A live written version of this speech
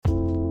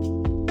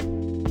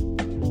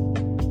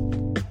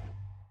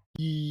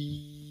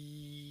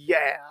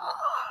Yeah,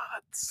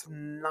 it's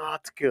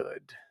not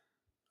good.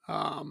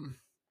 Um,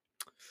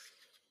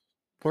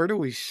 where do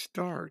we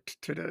start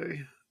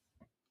today?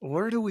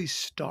 Where do we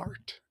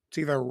start? It's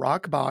either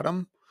rock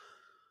bottom,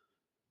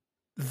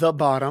 the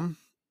bottom,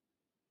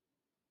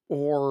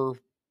 or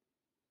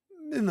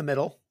in the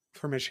middle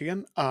for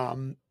Michigan.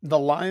 The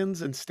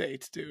Lions and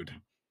States, dude.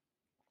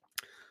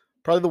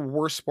 Probably the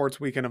worst sports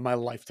weekend of my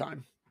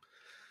lifetime,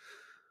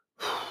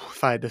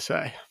 if I had to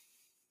say.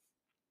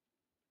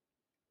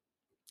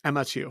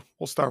 MSU.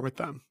 We'll start with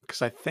them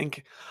because I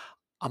think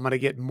I'm gonna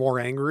get more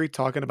angry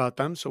talking about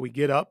them. So we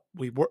get up,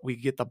 we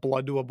get the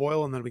blood to a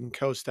boil, and then we can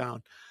coast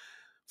down.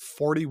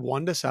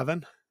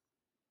 41-7,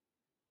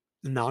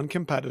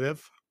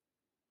 non-competitive.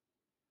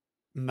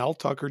 Mel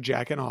Tucker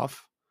jacking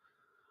off.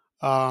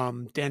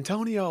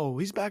 D'Antonio,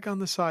 he's back on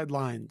the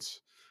sidelines.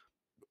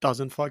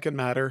 Doesn't fucking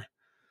matter.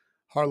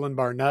 Harlan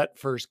Barnett,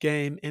 first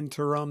game,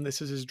 interim.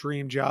 This is his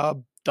dream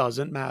job.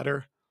 Doesn't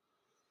matter.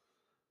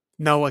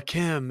 Noah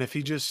Kim, if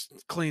he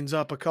just cleans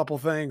up a couple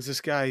things,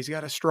 this guy, he's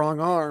got a strong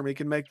arm. He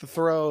can make the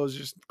throws,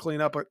 just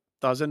clean up.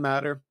 Doesn't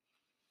matter.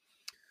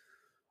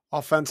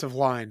 Offensive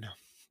line.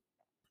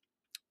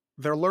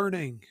 They're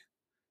learning.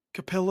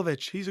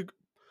 Kapilovic, he's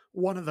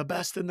one of the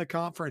best in the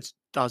conference.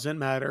 Doesn't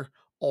matter.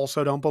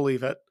 Also don't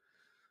believe it.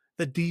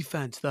 The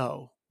defense,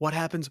 though, what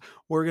happens?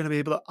 We're going to be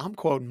able to, I'm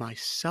quoting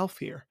myself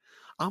here.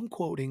 I'm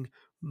quoting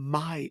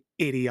my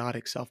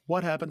idiotic self.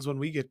 What happens when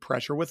we get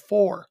pressure with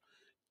 4?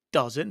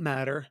 Doesn't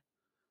matter.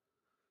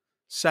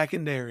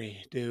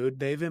 Secondary, dude,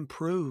 they've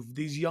improved.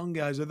 These young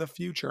guys are the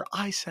future.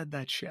 I said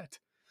that shit.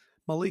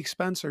 Malik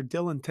Spencer,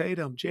 Dylan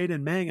Tatum,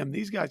 Jaden Mangham,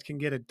 these guys can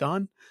get it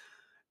done.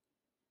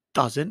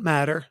 Doesn't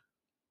matter.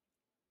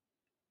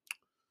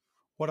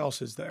 What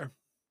else is there?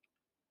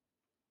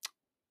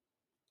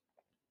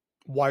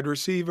 Wide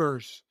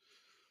receivers.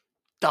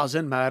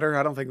 Doesn't matter.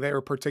 I don't think they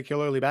were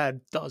particularly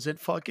bad. Doesn't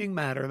fucking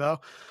matter, though.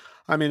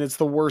 I mean, it's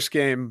the worst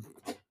game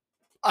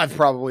I've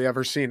probably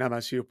ever seen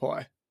MSU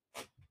play.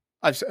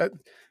 I've said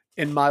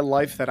in my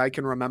life that I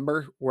can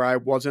remember where I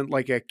wasn't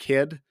like a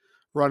kid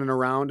running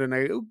around and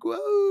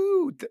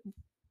whoa.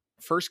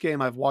 First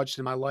game I've watched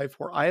in my life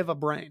where I have a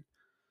brain,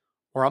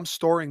 where I'm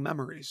storing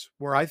memories,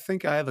 where I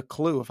think I have a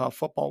clue of how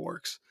football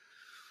works.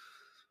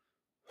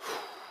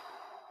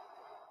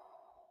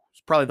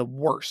 It's probably the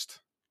worst.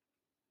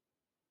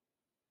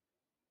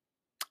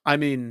 I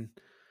mean,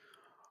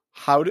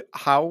 how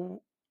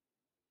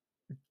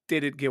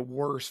did it get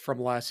worse from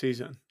last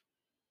season?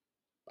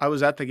 I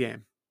was at the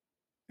game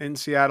in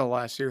Seattle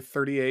last year,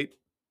 38-29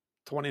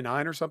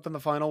 or something the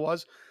final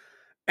was.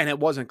 And it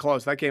wasn't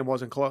close. That game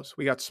wasn't close.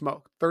 We got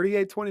smoked.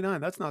 38-29.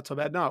 That's not so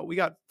bad. No, we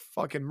got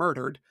fucking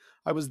murdered.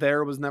 I was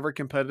there. It was never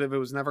competitive. It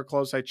was never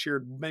close. I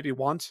cheered maybe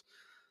once.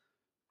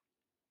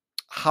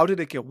 How did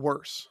it get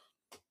worse?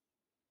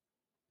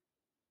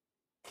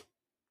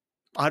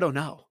 I don't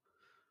know.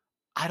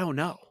 I don't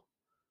know.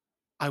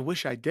 I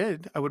wish I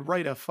did. I would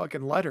write a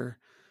fucking letter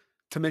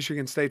to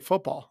Michigan State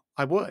football.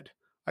 I would.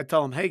 I'd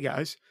tell them, hey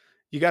guys,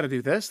 you got to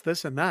do this,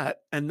 this, and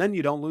that. And then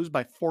you don't lose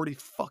by 40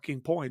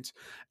 fucking points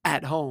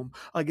at home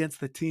against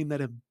the team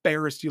that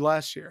embarrassed you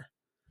last year.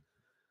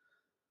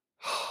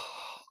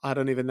 I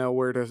don't know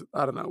where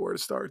to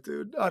start,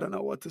 dude. I don't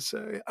know what to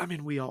say. I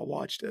mean, we all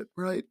watched it,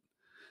 right?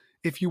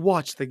 If you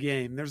watched the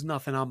game, there's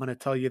nothing I'm going to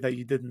tell you that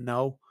you didn't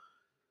know.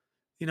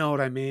 You know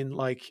what I mean?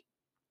 Like,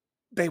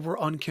 they were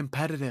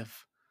uncompetitive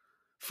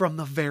from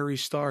the very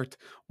start.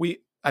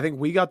 I think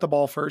we got the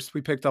ball first. We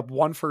picked up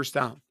 1 first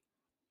down.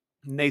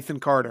 Nathan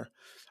Carter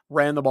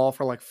ran the ball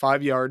for like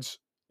 5 yards.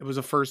 It was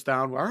a first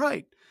down. All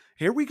right,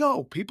 here we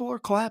go. People are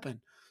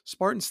clapping.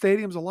 Spartan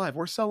Stadium's alive.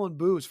 We're selling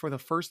booze for the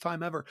first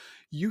time ever.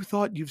 You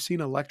thought you've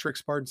seen electric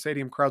Spartan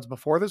Stadium crowds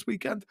before this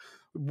weekend?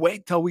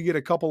 Wait till we get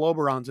a couple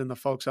Oberons and the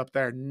folks up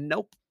there.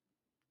 Nope.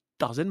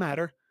 Doesn't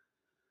matter.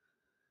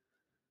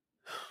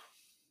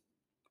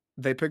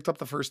 They picked up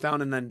the first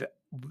down, and then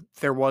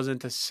there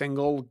wasn't a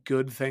single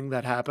good thing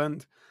that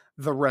happened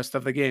the rest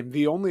of the game.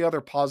 The only other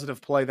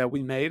positive play that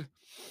we made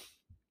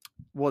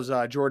was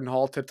Jordan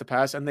Hall tipped a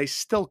pass, and they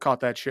still caught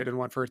that shit and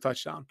went for a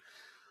touchdown.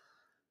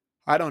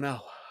 I don't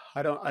know.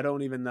 I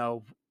don't even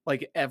know.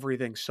 Like,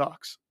 everything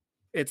sucks.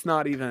 It's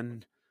not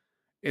even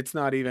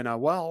a,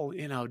 well,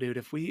 dude,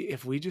 if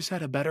we just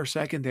had a better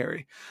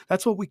secondary.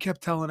 That's what we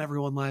kept telling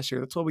everyone last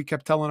year. That's what we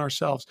kept telling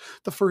ourselves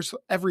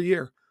every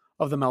year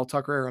of the Mel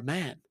Tucker era.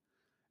 Man,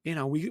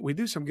 we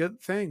do some good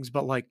things,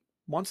 but like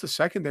once the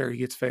secondary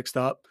gets fixed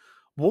up,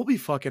 we'll be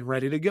fucking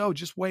ready to go.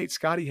 Just wait.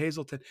 Scotty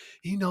Hazelton,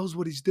 he knows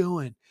what he's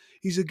doing.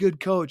 He's a good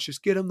coach.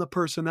 Just get him the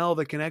personnel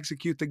that can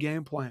execute the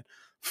game plan.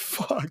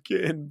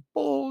 Fucking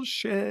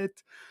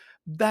bullshit.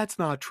 That's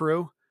not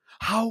true.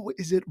 How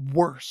is it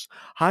worse?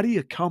 How do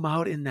you come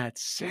out in that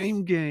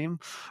same game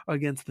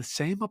against the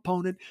same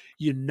opponent?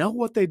 You know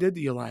what they did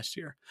to you last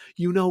year.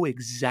 You know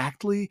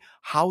exactly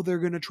how they're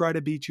going to try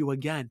to beat you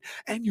again.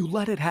 And you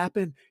let it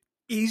happen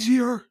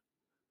easier?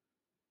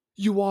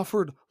 You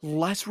offered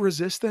less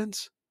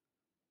resistance?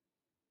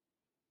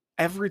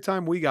 Every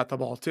time we got the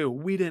ball, too,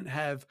 we didn't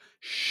have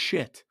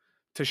shit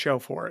to show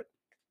for it.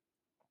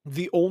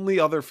 The only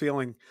other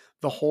feeling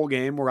the whole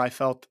game where I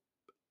felt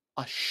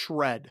a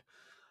shred,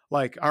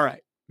 like, all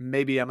right,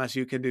 maybe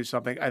MSU can do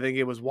something. I think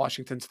it was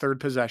Washington's third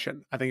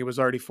possession. I think it was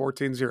already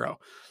 14-0.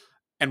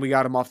 And we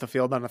got him off the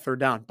field on a third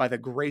down. By the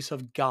grace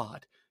of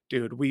God,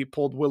 dude, we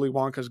pulled Willy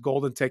Wonka's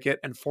golden ticket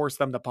and forced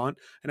them to punt.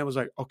 And it was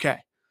like, okay,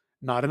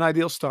 not an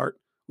ideal start.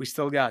 We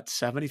still got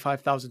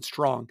 75,000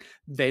 strong.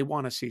 They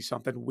want to see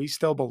something. We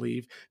still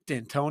believe.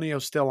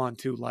 D'Antonio's still on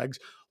two legs.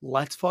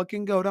 Let's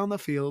fucking go down the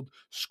field,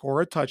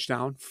 score a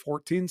touchdown,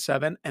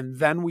 14-7, and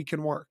then we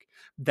can work.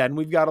 Then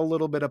we've got a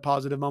little bit of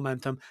positive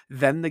momentum.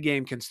 Then the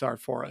game can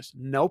start for us.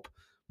 Nope.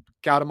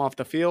 Got him off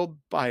the field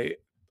by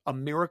a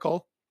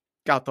miracle.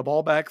 Got the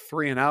ball back,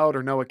 3 and out,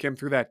 or Noah Kim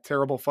threw that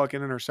terrible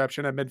fucking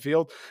interception at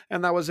midfield,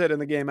 and that was it.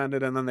 And the game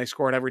ended, and then they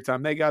scored every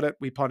time they got it.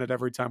 We punted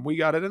every time we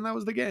got it, and that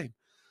was the game.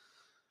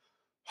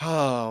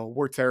 Oh,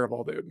 we're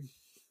terrible, dude.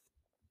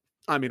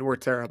 I mean, we're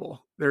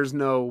terrible. There's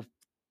no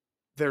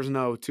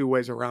two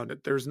ways around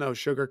it. There's no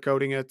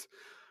sugarcoating it.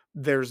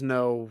 There's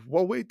no,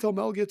 well, wait till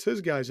Mel gets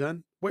his guys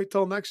in. Wait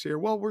till next year.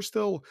 Well,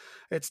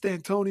 it's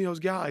D'Antonio's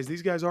guys.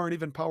 These guys aren't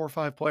even Power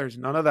 5 players.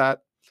 None of that.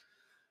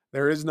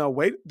 There is no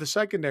wait. The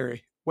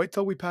secondary. Wait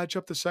till we patch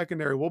up the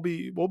secondary. We'll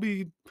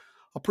be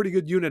a pretty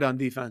good unit on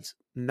defense.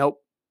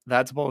 Nope,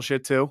 that's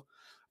bullshit too.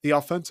 The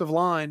offensive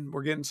line.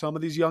 We're getting some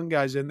of these young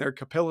guys in there.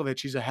 Kapilovic,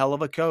 he's a hell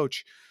of a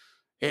coach.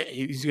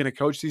 He's going to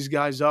coach these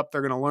guys up.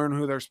 They're going to learn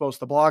who they're supposed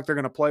to block. They're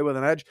going to play with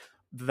an edge.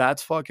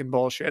 That's fucking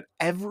bullshit.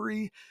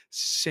 Every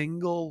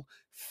single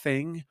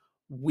thing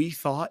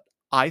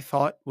I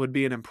thought would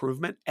be an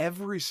improvement.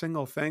 Every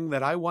single thing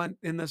that I went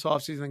in this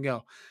offseason and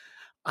go,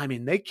 I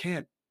mean, they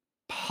can't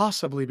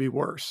possibly be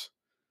worse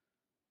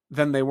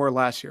than they were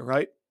last year,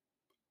 right?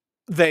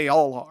 They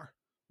all are.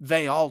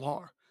 They all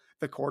are.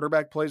 The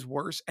quarterback plays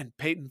worse, and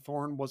Peyton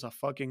Thorne was a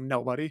fucking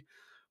nobody.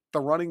 The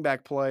running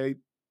back play,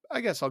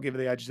 I guess I'll give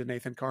the edge to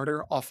Nathan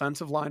Carter.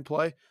 Offensive line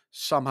play,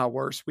 somehow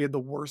worse. We had the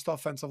worst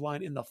offensive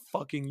line in the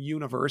fucking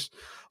universe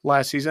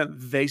last season.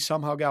 They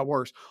somehow got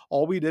worse.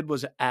 All we did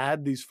was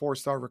add these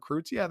 4-star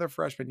recruits. Yeah, they're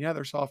freshmen. Yeah,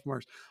 they're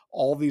sophomores.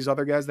 All these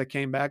other guys that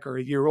came back are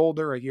a year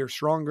older, a year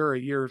stronger, a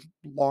year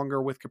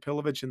longer with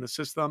Kapilovic in the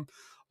system,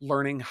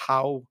 learning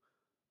how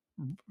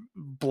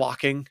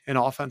blocking an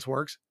offense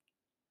works.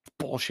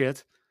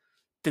 Bullshit.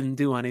 Didn't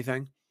do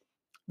anything.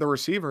 The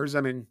receivers,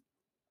 I mean,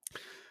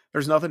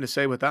 there's nothing to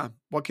say with them.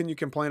 What can you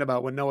complain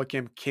about when Noah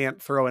Kim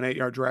can't throw an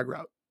 8-yard drag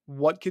route?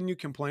 What can you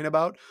complain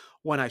about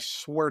when I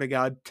swear to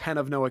God, 10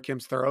 of Noah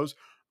Kim's throws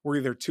were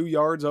either 2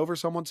 yards over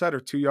someone's head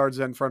or 2 yards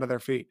in front of their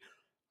feet?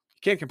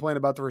 You can't complain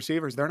about the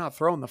receivers. They're not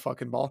throwing the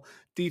fucking ball.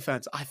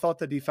 Defense, I thought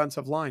the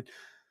defensive line,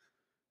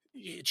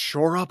 it's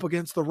shore up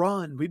against the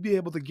run. We'd be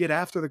able to get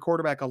after the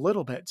quarterback a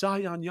little bit.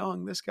 Zion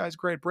Young, this guy's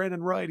great.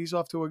 Brandon Wright, he's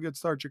off to a good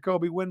start.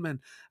 Jacoby Windman,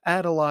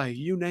 Adelaide,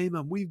 you name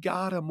him. We've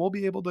got him. We'll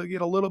be able to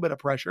get a little bit of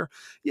pressure.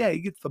 Yeah, he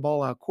gets the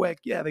ball out quick.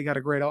 Yeah, they got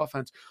a great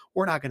offense.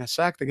 We're not going to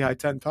sack the guy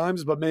 10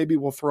 times, but maybe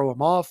we'll throw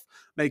him off,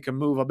 make him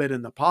move a bit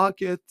in the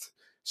pocket,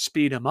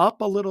 speed him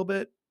up a little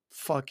bit.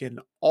 Fucking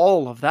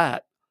all of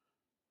that.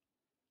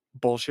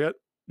 Bullshit.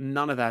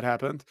 None of that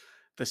happened.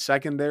 The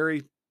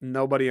secondary,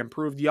 nobody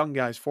improved. Young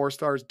guys, 4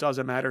 stars,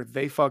 doesn't matter.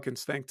 They fucking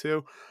stink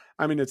too.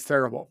 I mean, it's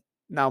terrible.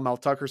 Now Mel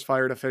Tucker's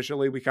fired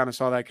officially. We kind of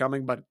saw that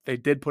coming, but they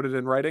did put it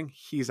in writing.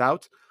 He's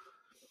out.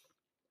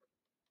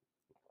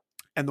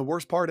 And the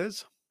worst part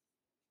is,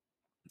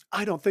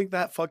 I don't think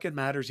that fucking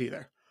matters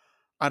either.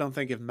 I don't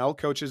think if Mel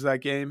coaches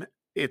that game,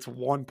 it's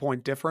 1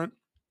 point different.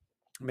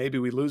 Maybe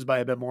we lose by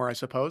a bit more, I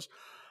suppose.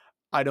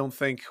 I don't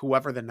think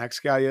whoever the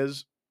next guy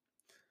is,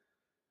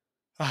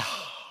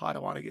 I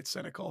don't want to get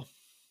cynical.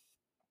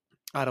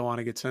 But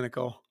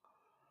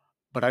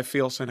I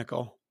feel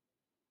cynical.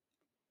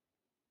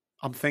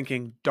 I'm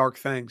thinking dark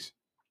things.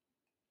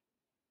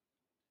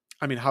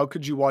 I mean, how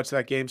could you watch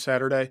that game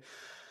Saturday?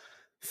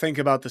 Think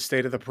about the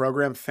state of the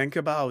program. Think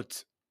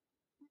about,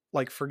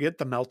 like, forget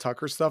the Mel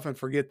Tucker stuff and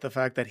forget the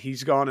fact that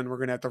he's gone and we're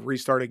going to have to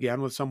restart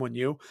again with someone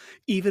new.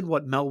 Even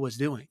what Mel was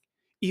doing,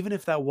 even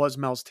if that was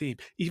Mel's team,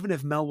 even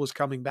if Mel was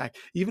coming back,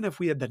 even if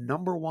we had the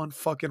number 1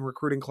 fucking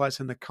recruiting class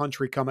in the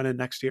country coming in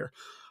next year,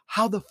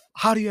 how do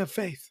you have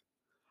faith?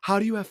 How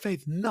do you have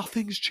faith?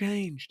 Nothing's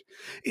changed.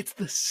 It's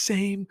the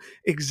same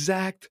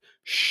exact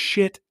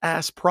shit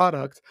ass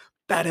product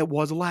that it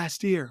was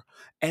last year.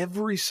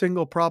 Every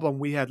single problem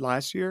we had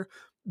last year,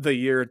 the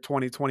year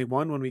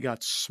 2021 when we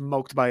got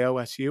smoked by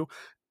OSU,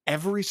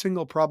 every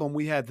single problem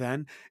we had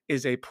then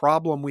is a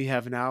problem we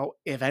have now.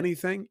 If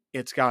anything,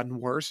 it's gotten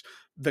worse.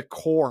 The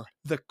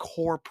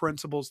core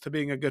principles to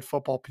being a good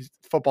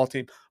football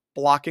team,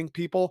 blocking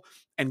people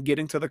and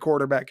getting to the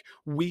quarterback,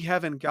 we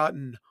haven't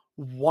gotten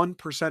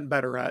 1%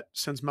 better at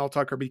since Mel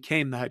Tucker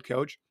became the head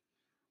coach.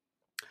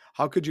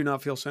 How could you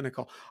not feel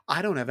cynical?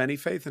 I don't have any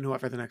faith in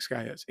whoever the next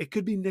guy is. It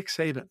could be Nick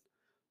Saban.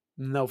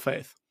 No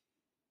faith.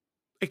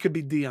 It could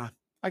be Dion.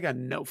 I got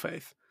no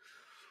faith.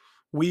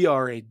 We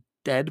are a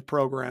dead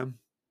program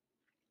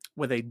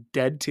with a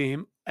dead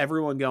team.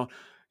 Everyone going,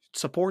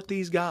 support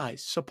these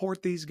guys.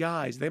 Support these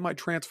guys. They might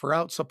transfer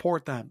out.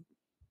 Support them.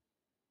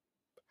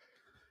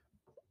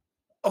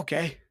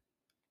 Okay,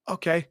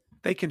 okay,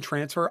 they can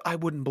transfer. I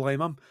wouldn't blame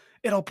them.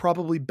 It'll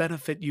probably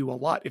benefit you a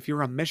lot if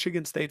you're a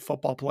Michigan State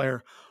football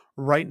player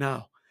right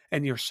now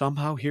and you're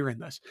somehow hearing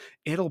this.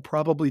 It'll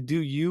probably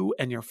do you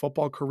and your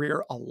football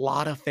career a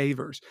lot of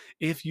favors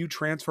if you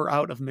transfer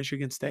out of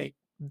Michigan State.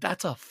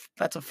 That's a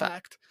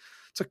fact.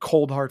 It's a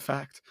cold hard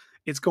fact.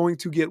 It's going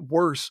to get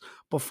worse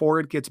before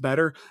it gets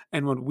better,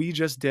 and what we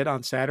just did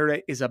on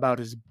Saturday is about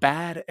as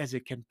bad as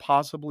it can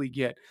possibly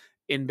get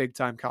in big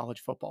time college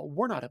football.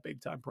 We're not a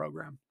big time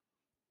program.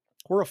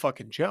 We're a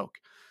fucking joke.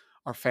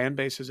 Our fan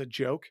base is a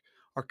joke.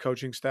 Our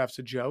coaching staff's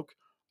a joke.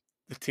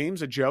 The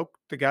team's a joke.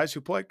 The guys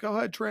who play, go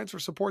ahead, transfer,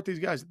 support these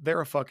guys.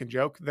 They're a fucking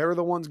joke. They're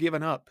the ones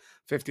giving up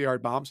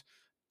 50-yard bombs.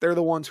 They're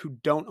the ones who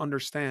don't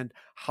understand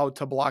how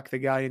to block the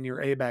guy in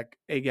your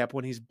A gap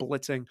when he's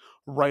blitzing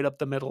right up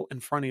the middle in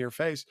front of your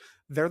face.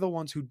 They're the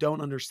ones who don't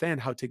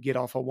understand how to get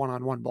off a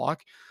one-on-one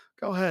block.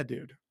 Go ahead,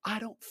 dude. I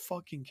don't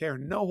fucking care.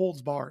 No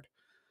holds barred.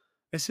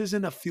 This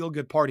isn't a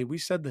feel-good party. We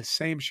said the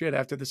same shit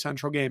after the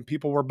Central game.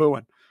 People were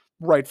booing,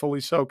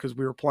 rightfully so, because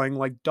we were playing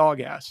like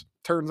dog ass.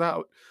 Turns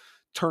out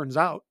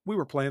we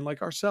were playing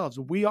like ourselves.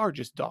 We are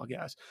just dog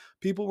ass.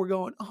 People were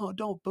going, "Oh,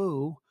 don't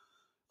boo.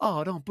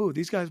 Oh, don't boo.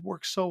 These guys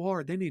work so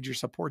hard. They need your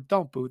support.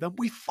 Don't boo them.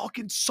 We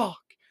fucking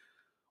suck.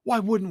 Why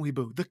wouldn't we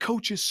boo? The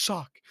coaches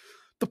suck.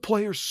 The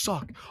players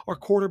suck. Our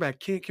quarterback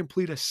can't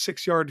complete a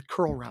 6-yard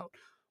curl route.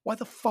 Why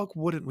the fuck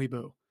wouldn't we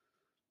boo?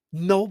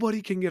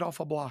 Nobody can get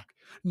off a block.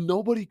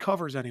 Nobody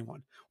covers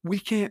anyone. We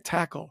can't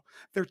tackle.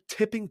 They're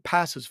tipping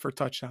passes for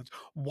touchdowns.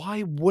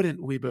 Why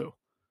wouldn't we boo?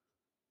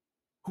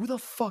 Who the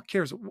fuck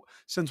cares?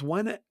 Since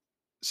when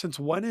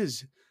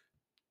is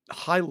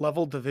high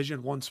level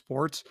division 1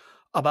 sports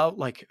about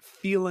like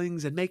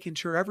feelings and making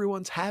sure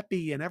everyone's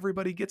happy and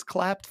everybody gets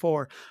clapped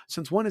for?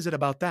 Since when is it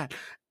about that?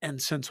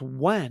 And since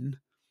when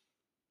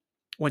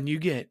you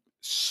get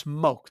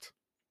smoked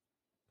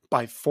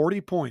by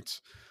 40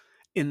 points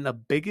in the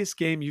biggest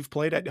game you've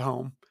played at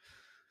home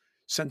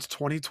since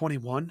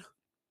 2021,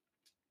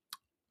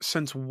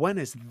 since when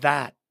is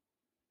that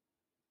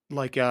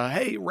like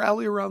hey,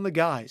 rally around the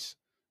guys?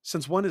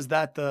 Since when is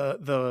that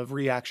the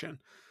reaction?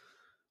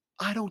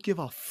 I don't give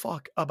a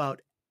fuck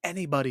about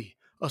anybody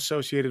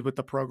associated with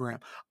the program.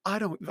 I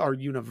don't Our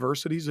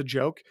university's a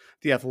joke,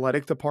 the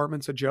athletic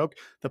department's a joke,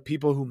 the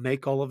people who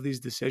make all of these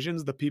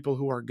decisions, the people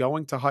who are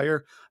going to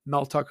hire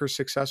Mel Tucker's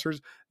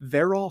successors,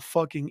 they're all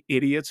fucking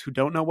idiots who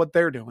don't know what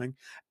they're doing.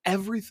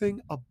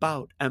 Everything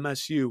about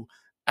MSU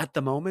at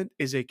the moment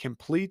is a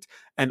complete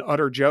and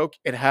utter joke.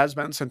 It has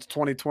been since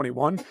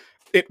 2021.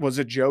 It was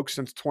a joke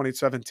since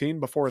 2017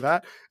 before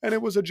that, and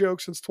it was a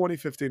joke since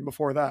 2015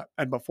 before that.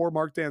 And before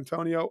Mark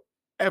D'Antonio,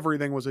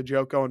 everything was a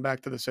joke going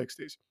back to the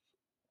 60s.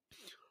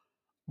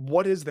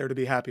 What is there to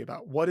be happy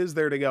about? What is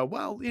there to go,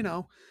 well,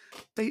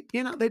 they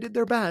did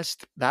their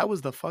best. That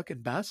was the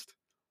fucking best.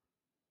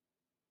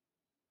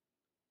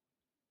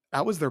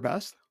 That was their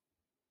best.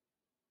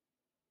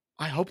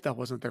 I hope that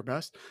wasn't their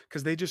best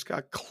because they just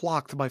got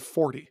clocked by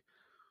 40.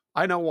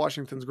 I know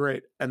Washington's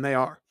great, and they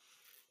are.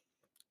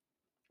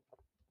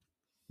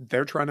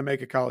 They're trying to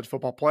make a college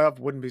football playoff.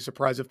 Wouldn't be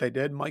surprised if they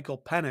did. Michael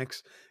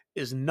Penix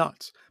is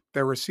nuts.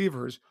 Their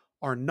receivers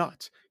are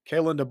nuts.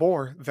 Kalen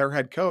DeBoer, their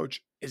head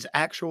coach, is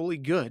actually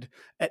good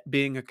at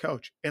being a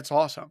coach. It's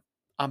awesome.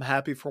 I'm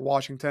happy for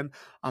Washington.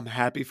 I'm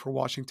happy for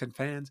Washington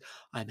fans.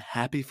 I'm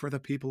happy for the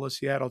people of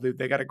Seattle, dude.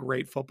 They got a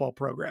great football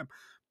program.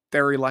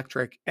 They're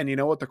electric. And you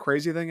know what the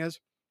crazy thing is?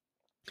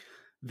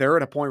 They're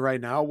at a point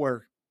right now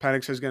where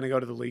Penix is going to go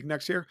to the league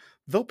next year.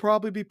 They'll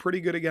probably be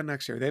pretty good again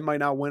next year. They might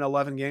not win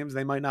 11 games.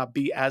 They might not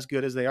be as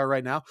good as they are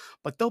right now,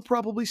 but they'll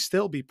probably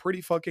still be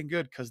pretty fucking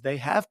good because they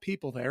have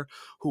people there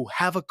who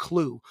have a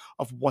clue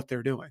of what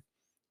they're doing.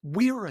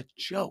 We're a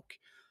joke.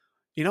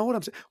 You know what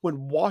I'm saying?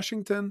 When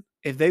Washington,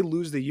 if they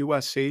lose the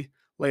USC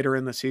later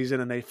in the season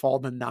and they fall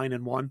to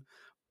 9-1,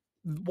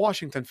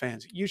 Washington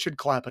fans, you should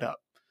clap it up.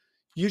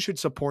 You should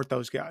support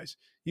those guys.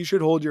 You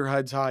should hold your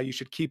heads high. You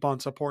should keep on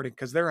supporting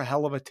because they're a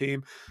hell of a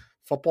team.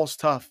 Football's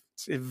tough.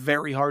 It's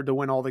very hard to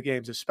win all the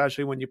games,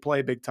 especially when you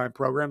play big time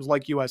programs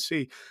like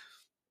USC.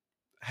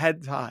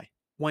 Heads high.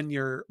 When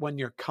you're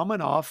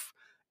coming off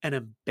an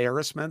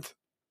embarrassment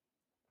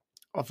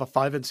of a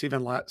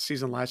 5-7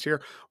 season last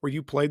year where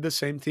you played the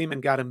same team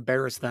and got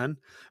embarrassed then,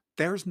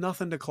 there's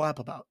nothing to clap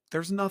about.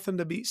 There's nothing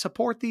to be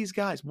support these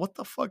guys. What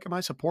the fuck am I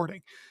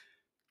supporting?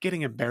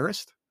 Getting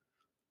embarrassed?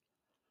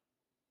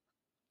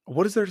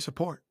 What is there to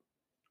support?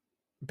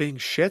 Being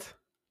shit?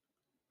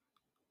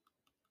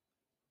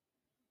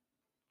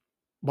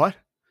 What?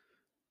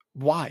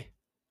 Why?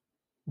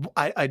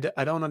 I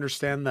don't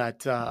understand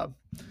that. I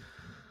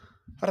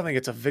don't think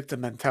it's a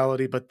victim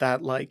mentality, but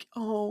that, like,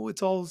 oh,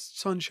 it's all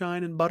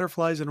sunshine and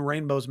butterflies and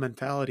rainbows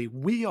mentality.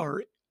 We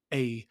are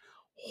a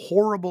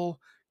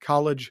horrible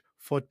college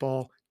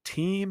football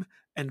team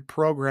and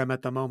program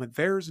at the moment.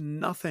 There's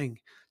nothing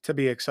to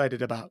be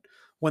excited about.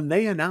 When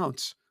they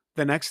announce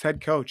the next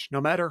head coach, no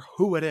matter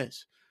who it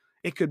is,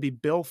 it could be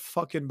Bill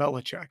fucking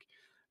Belichick.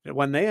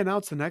 When they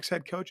announce the next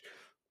head coach,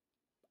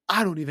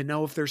 I don't even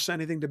know if there's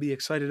anything to be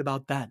excited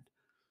about then.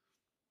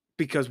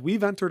 because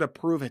we've entered a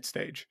prove it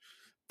stage.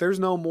 There's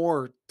no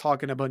more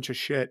talking a bunch of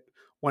shit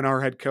when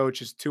our head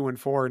coach is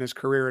 2-4 in his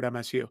career at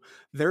MSU.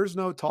 There's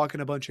no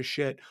talking a bunch of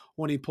shit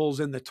when he pulls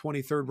in the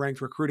 23rd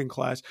ranked recruiting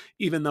class,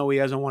 even though he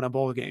hasn't won a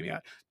bowl game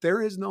yet.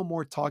 There is no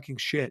more talking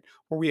shit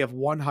where we have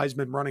one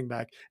Heisman running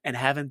back and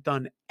haven't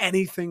done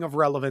anything of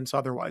relevance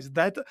otherwise.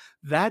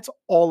 That's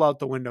all out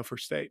the window for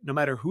State, no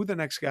matter who the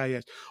next guy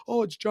is.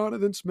 Oh, it's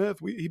Jonathan Smith.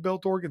 He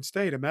built Oregon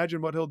State. Imagine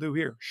what he'll do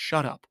here.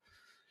 Shut up.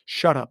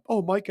 Shut up.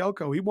 Oh, Mike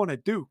Elko, he won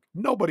at Duke.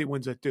 Nobody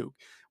wins at Duke.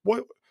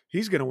 What?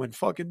 He's going to win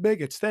fucking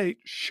big at State.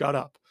 Shut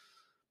up.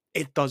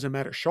 It doesn't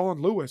matter.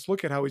 Sean Lewis,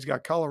 look at how he's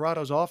got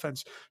Colorado's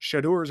offense.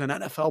 Shadur's an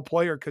NFL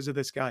player because of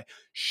this guy.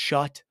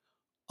 Shut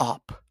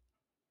up.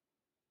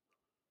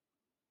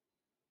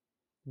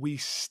 We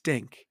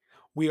stink.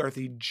 We are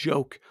the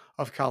joke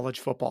of college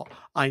football.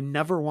 I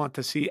never want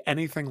to see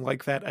anything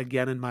like that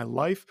again in my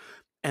life.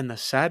 And the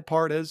sad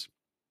part is,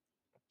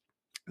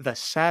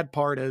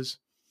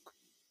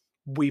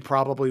 we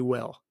probably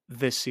will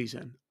this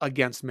season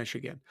against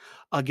Michigan,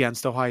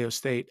 against Ohio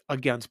State,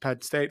 against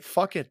Penn State.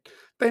 Fuck it.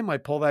 They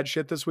might pull that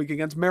shit this week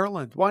against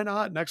Maryland. Why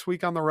not? Next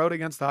week on the road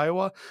against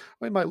Iowa,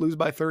 we might lose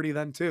by 30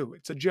 then too.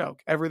 It's a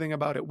joke. Everything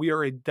about it. We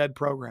are a dead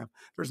program.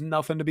 There's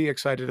nothing to be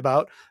excited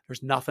about.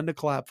 There's nothing to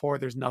clap for.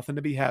 There's nothing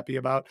to be happy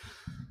about.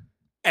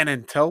 And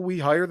until we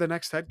hire the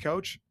next head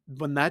coach,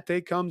 when that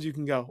day comes, you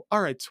can go,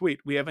 all right,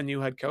 sweet, we have a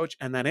new head coach.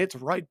 And then it's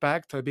right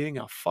back to being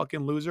a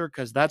fucking loser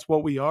because that's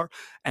what we are.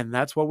 And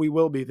that's what we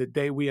will be the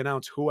day we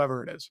announce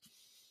whoever it is.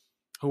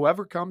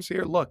 Whoever comes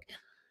here, look,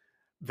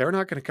 they're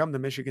not going to come to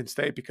Michigan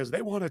State because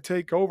they want to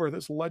take over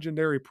this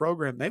legendary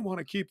program. They want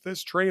to keep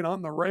this train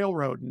on the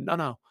railroad.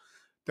 No.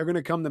 They're going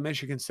to come to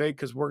Michigan State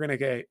because we're going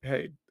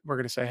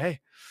to say, hey,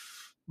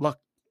 look,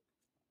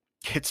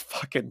 it's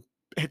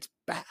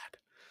bad.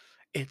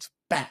 It's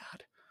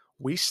bad.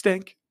 We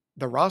stink.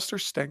 The roster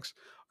stinks.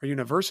 Our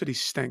university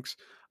stinks.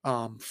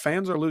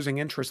 Fans are losing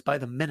interest by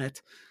the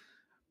minute.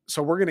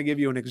 So we're going to give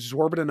you an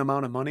exorbitant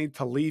amount of money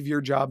to leave your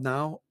job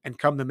now and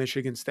come to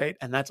Michigan State.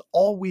 And that's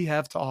all we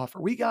have to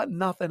offer. We got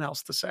nothing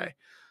else to say.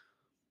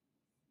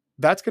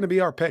 That's going to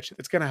be our pitch.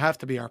 It's going to have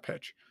to be our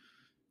pitch.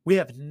 We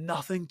have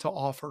nothing to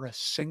offer a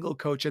single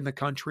coach in the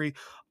country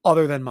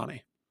other than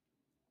money.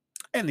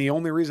 And the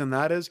only reason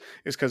that is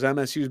because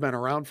MSU's been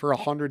around for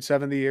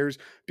 170 years,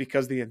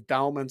 because the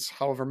endowments,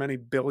 however many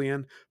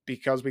billion,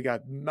 because we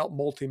got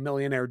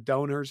multi-millionaire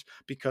donors,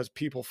 because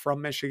people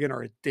from Michigan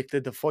are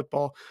addicted to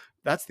football.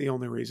 That's the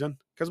only reason,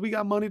 because we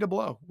got money to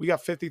blow. We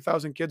got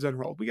 50,000 kids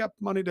enrolled. We got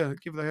money to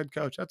give the head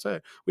coach. That's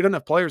it. We don't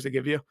have players to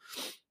give you.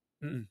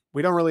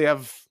 We don't really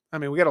have,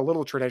 we got a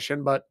little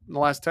tradition, but in the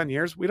last 10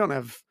 years, we don't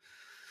have,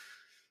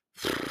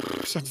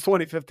 since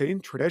 2015,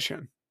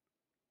 tradition.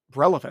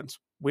 Relevance.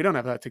 We don't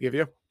have that to give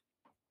you.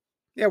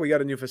 Yeah, we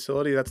got a new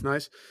facility. That's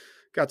nice.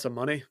 Got some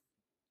money.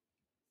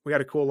 We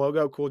got a cool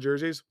logo, cool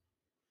jerseys.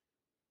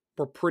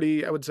 We're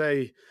pretty, I would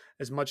say,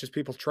 as much as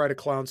people try to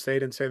clown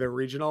State and say they're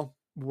regional,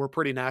 we're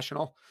pretty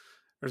national.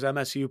 There's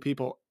MSU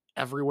people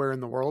everywhere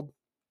in the world.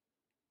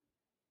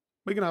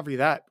 We can offer you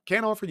that.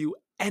 Can't offer you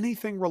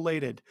anything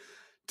related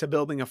to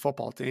building a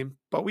football team,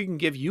 but we can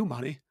give you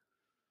money.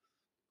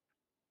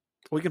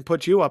 We can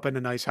put you up in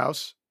a nice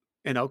house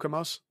in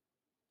Okemos.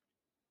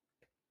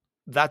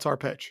 That's our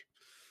pitch.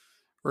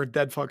 We're a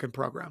dead fucking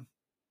program.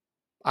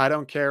 I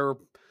don't care.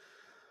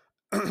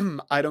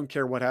 I don't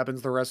care what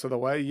happens the rest of the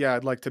way. Yeah,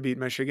 I'd like to beat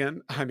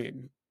Michigan.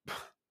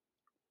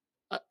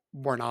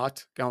 We're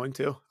not going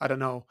to. I don't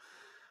know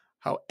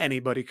how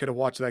anybody could have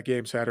watched that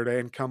game Saturday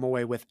and come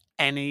away with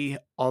any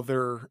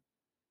other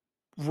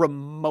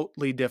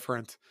remotely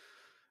different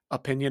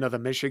opinion of the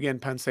Michigan,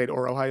 Penn State,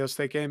 or Ohio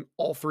State game.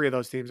 All three of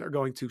those teams are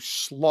going to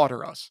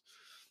slaughter us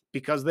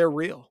because they're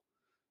real,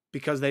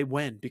 because they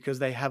win, because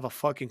they have a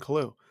fucking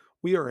clue.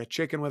 We are a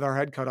chicken with our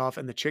head cut off,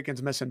 and the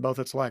chicken's missing both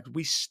its legs.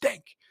 We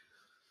stink.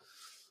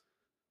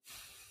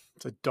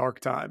 It's a dark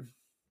time.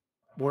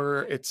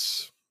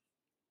 Last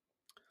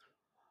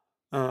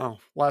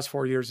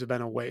 4 years have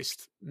been a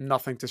waste.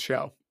 Nothing to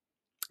show.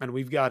 And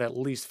we've got at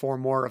least 4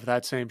 more of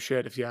that same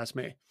shit, if you ask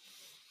me.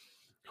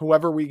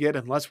 Whoever we get,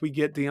 unless we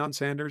get Deion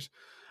Sanders,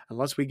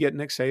 unless we get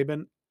Nick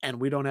Saban, and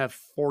we don't have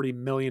 $40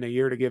 million a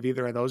year to give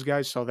either of those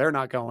guys, so they're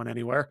not going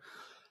anywhere.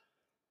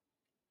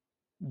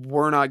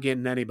 We're not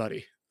getting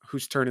anybody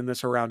who's turning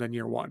this around in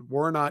year one.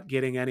 We're not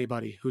getting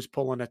anybody who's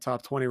pulling a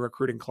top 20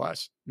 recruiting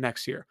class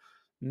next year.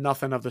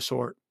 Nothing of the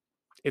sort.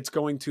 It's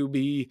going to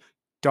be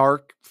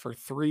dark for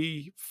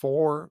 3,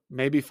 4,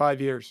 maybe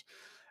 5 years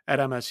at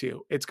MSU.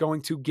 It's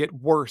going to get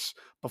worse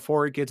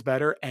before it gets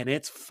better, and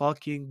it's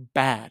fucking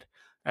bad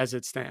as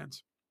it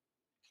stands.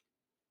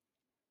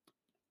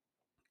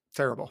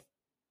 Terrible.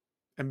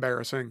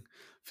 Embarrassing.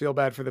 Feel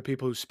bad for the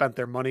people who spent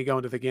their money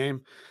going to the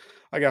game.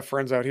 I got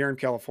friends out here in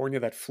California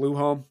that flew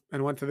home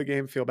and went to the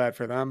game. Feel bad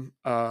for them.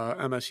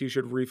 MSU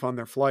should refund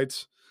their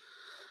flights.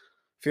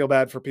 Feel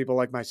bad for people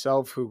like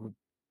myself who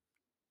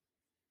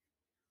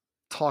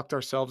talked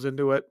ourselves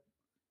into it,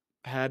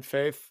 had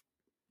faith,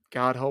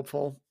 God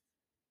hopeful,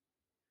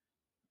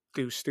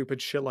 do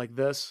stupid shit like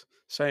this,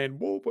 saying,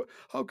 "Whoa,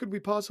 how could we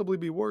possibly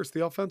be worse?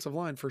 The offensive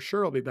line for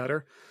sure will be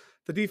better.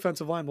 The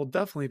defensive line will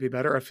definitely be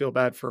better." I feel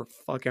bad for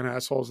fucking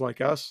assholes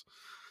like us.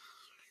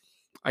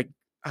 I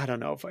I don't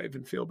know if I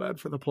even feel bad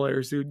for the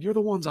players, dude. You're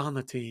the ones on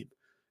the team.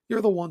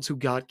 You're the ones who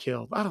got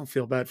killed. I don't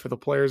feel bad for the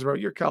players, bro.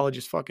 Your college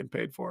is fucking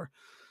paid for.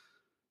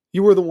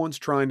 You were the ones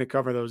trying to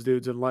cover those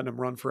dudes and letting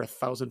them run for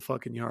 1,000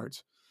 fucking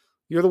yards.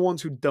 You're the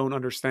ones who don't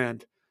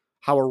understand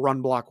how a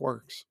run block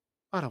works.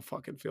 I don't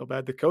fucking feel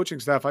bad. The coaching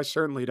staff, I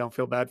certainly don't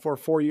feel bad for.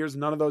 4 years,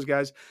 none of those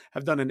guys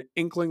have done an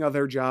inkling of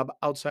their job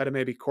outside of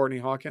maybe Courtney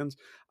Hawkins,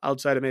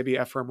 outside of maybe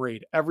Ephraim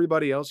Reed.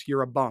 Everybody else,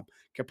 you're a bum.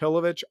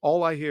 Kapilovic,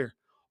 all I hear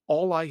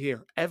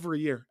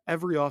every year,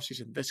 every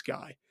offseason, this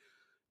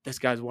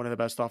guy's one of the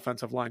best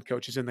offensive line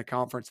coaches in the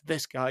conference.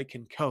 This guy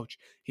can coach.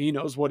 He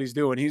knows what he's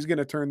doing. He's going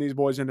to turn these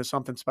boys into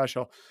something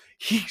special.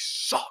 He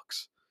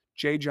sucks.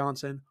 Jay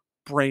Johnson,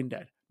 brain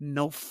dead.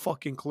 No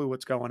fucking clue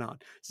what's going on.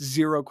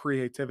 Zero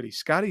creativity.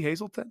 Scotty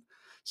Hazelton,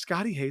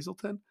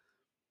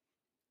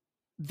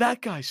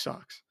 that guy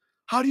sucks.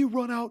 How do you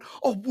run out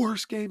a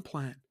worse game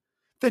plan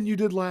than you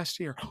did last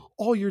year?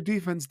 All your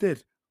defense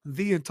did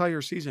the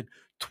entire season,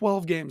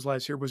 12 games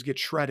last year, was get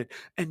shredded.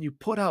 And you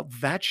put out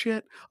that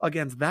shit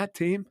against that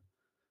team?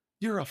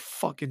 You're a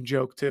fucking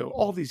joke, too.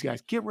 All these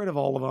guys, get rid of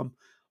all of them.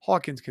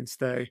 Hawkins can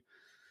stay.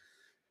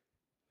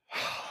 Dude,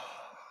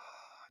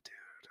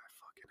 I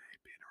fucking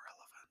hate being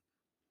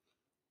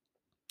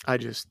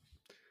irrelevant.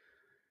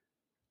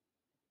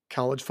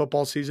 College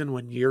football season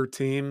when your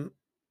team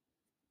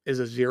is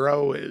a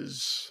zero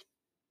is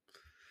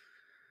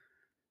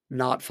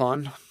not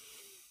fun,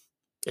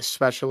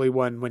 especially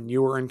when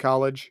you were in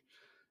college.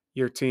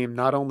 Your team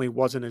not only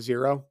wasn't a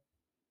zero,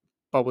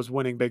 but was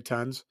winning Big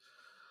Tens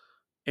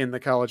in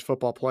the college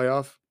football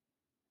playoff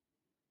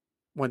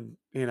when,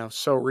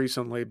 so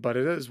recently, but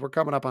we're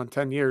coming up on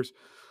 10 years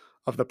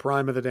of the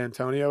prime of the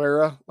D'Antonio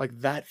era. Like,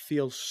 that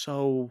feels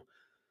so,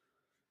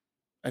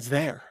 it's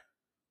there.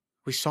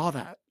 We saw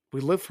that. We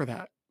live for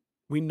that.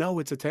 We know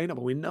it's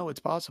attainable. We know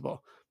it's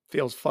possible.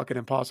 Feels fucking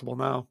impossible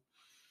now.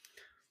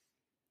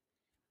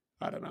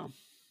 I don't know.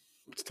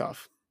 It's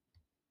tough.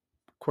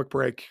 Quick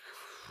break.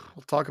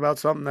 We'll talk about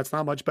something that's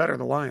not much better,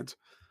 the Lions.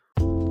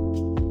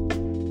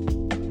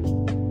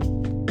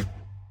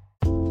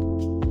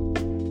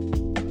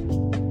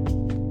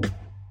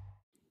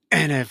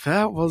 And if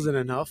that wasn't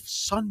enough,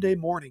 Sunday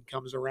morning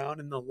comes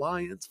around and the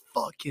Lions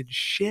fucking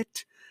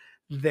shit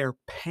their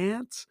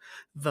pants,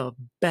 the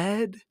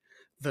bed,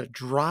 the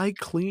dry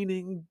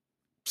cleaning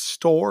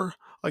store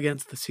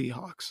against the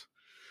Seahawks.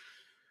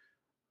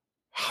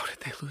 How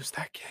did they lose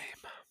that game?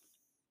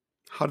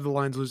 How did the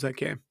Lions lose that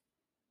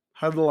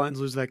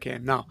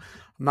game? Now,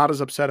 I'm not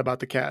as upset about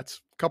the Cats.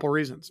 A couple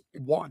reasons.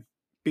 One,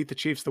 beat the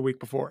Chiefs the week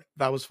before.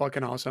 That was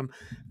fucking awesome.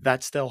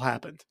 That still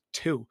happened.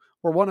 Two,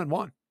 we're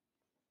 1-1.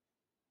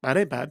 That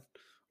ain't bad.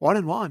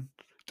 1-1.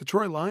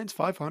 Detroit Lions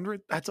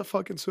 500. That's a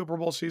fucking Super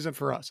Bowl season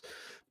for us.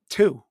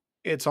 Two,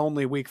 it's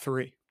only week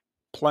 3.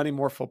 Plenty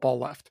more football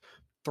left.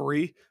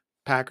 3,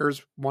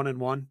 Packers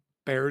 1-1.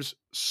 Bears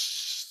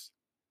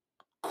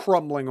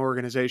crumbling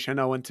organization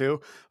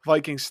 0-2.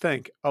 Vikings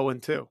stink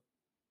 0-2.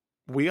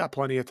 We got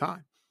plenty of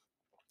time.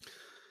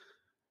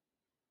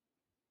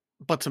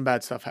 But some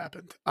bad stuff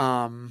happened.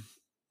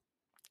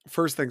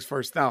 First things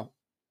first. Now,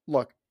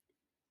 look,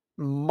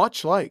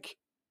 much like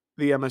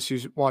the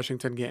MSU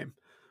Washington game,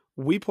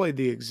 we played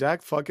the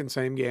exact fucking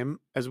same game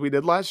as we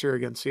did last year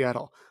against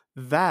Seattle.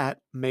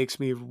 That makes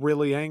me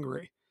really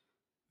angry.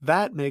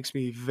 That makes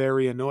me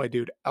very annoyed,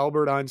 dude.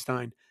 Albert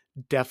Einstein,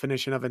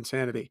 definition of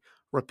insanity.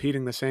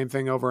 Repeating the same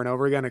thing over and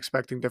over again,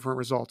 expecting different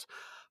results.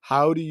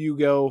 How do you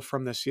go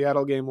from the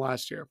Seattle game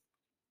last year,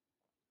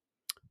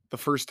 the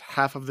first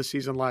half of the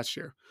season last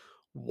year,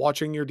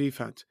 watching your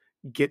defense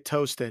get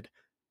toasted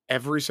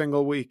every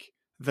single week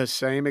the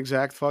same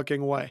exact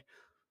fucking way?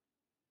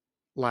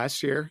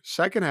 Last year,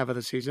 second half of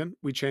the season,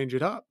 we change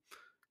it up.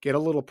 Get a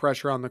little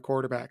pressure on the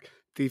quarterback.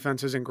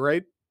 Defense isn't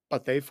great,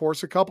 but they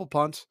force a couple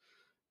punts.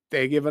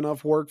 They give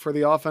enough work for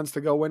the offense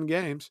to go win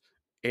games.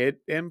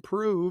 It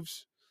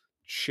improves.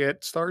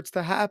 Shit starts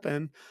to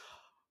happen.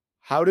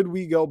 How did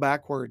we go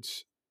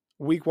backwards?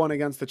 Week 1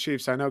 against the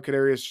Chiefs. I know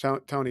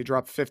Kadarius Toney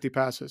dropped 50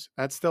 passes.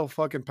 That's still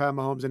fucking Pat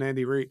Mahomes and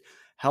Andy Reid.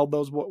 Held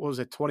those, what was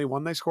it,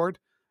 21 they scored?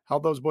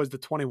 Held those boys to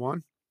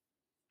 21.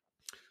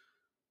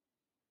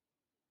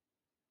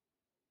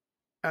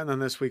 And then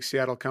this week,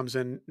 Seattle comes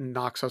in and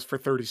knocks us for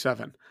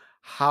 37.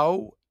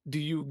 How do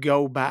you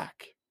go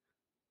back?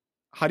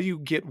 How do you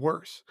get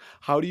worse?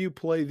 How do you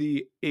play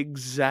the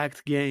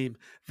exact game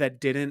that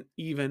didn't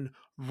even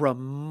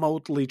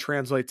remotely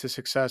translate to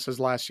success as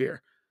last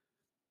year?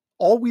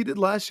 All we did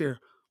last year,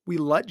 we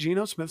let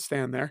Geno Smith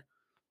stand there,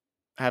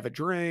 have a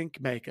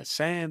drink, make a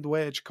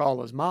sandwich,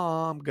 call his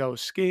mom, go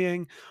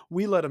skiing.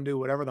 We let him do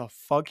whatever the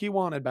fuck he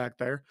wanted back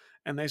there.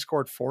 And they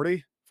scored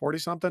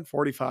 40-something,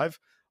 45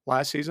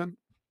 last season.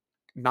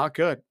 Not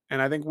good.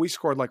 And I think we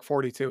scored like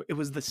 42. It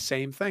was the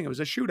same thing. It was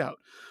a shootout.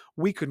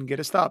 We couldn't get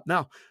a stop.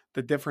 Now,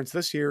 the difference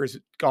this year is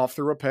Goff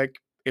threw a pick.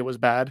 It was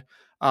bad.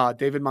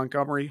 David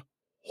Montgomery,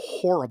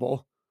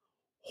 horrible.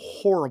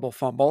 horrible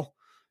fumble.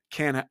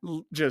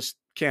 Just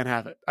can't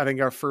have it. I think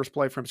our first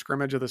play from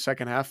scrimmage of the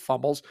second half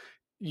fumbles.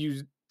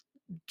 You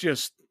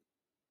just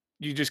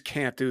you just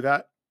can't do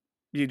that.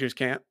 You just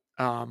can't.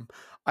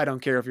 I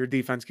don't care if your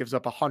defense gives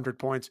up 100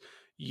 points.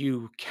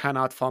 You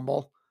cannot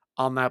fumble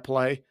on that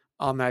play,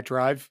 on that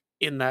drive,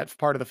 in that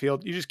part of the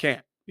field. You just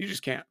can't. You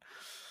just can't.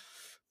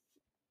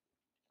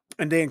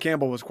 And Dan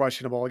Campbell was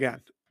questionable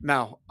again.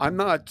 Now, I'm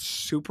not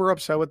super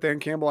upset with Dan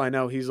Campbell. I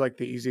know he's like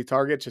the easy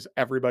target, just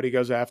everybody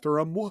goes after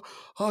him.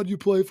 How'd you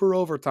play for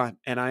overtime?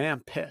 And I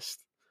am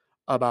pissed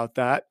about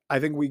that. I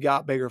think we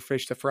got bigger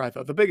fish to fry,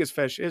 though. The biggest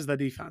fish is the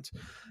defense.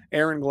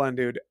 Aaron Glenn,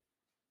 dude,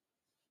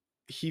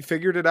 he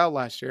figured it out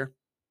last year.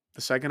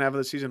 The second half of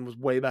the season was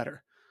way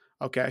better.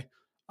 Okay.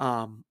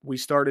 We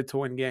started to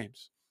win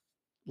games.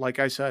 Like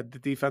I said, the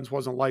defense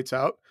wasn't lights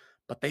out,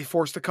 but they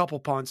forced a couple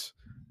punts.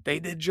 They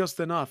did just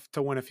enough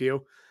to win a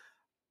few.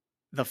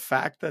 The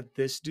fact that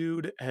this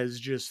dude has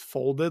just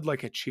folded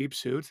like a cheap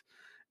suit,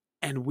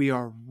 and we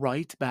are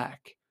right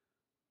back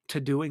to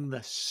doing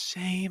the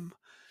same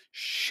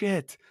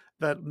shit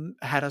that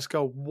had us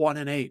go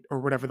 1-8 or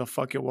whatever the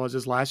fuck it was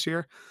as last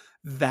year,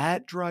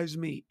 that drives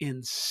me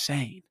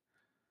insane.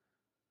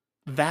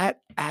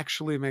 That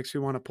actually makes me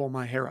want to pull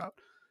my hair out.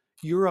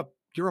 You're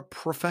a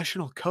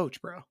professional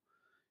coach, bro.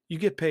 You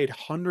get paid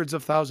hundreds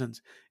of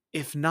thousands,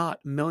 if not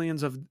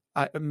millions of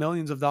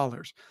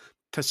dollars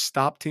to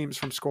stop teams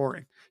from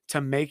scoring,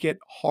 to make it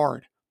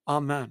hard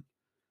on them.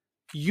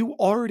 You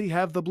already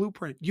have the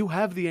blueprint. You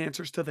have the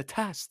answers to the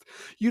test.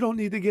 You don't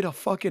need to get a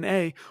fucking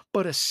A,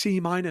 but a C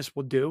minus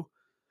will do.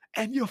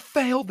 And you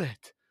failed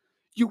it.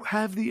 You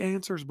have the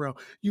answers, bro.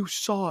 You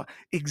saw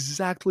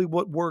exactly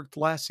what worked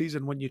last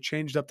season when you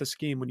changed up the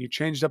scheme, when you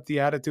changed up the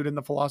attitude and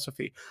the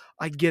philosophy.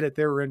 I get it.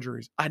 There were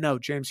injuries. I know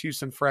James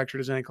Houston fractured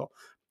his ankle.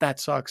 That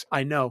sucks.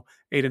 I know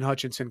Aiden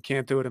Hutchinson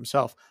can't do it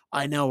himself.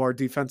 I know our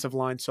defensive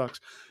line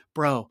sucks.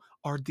 Bro,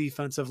 our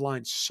defensive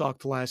line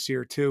sucked last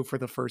year too for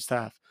the first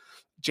half.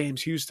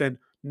 James Houston,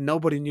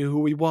 nobody knew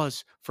who he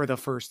was for the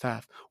first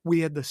half. We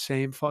had the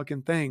same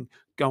fucking thing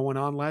going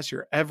on last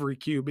year. Every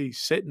QB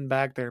sitting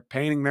back there,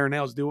 painting their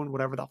nails, doing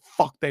whatever the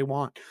fuck they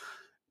want.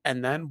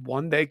 And then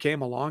one day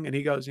came along and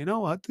he goes, you know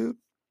what, dude?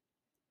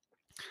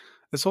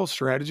 This whole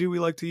strategy we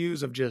like to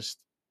use of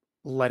just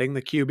letting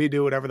the QB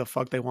do whatever the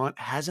fuck they want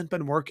hasn't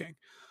been working.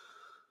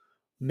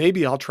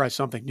 Maybe I'll try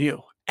something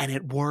new. And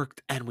it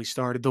worked, and we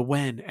started to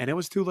win, and it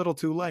was too little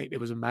too late. It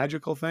was a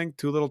magical thing,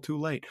 too little too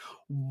late.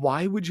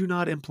 Why would you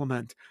not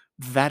implement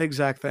that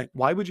exact thing?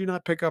 Why would you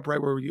not pick up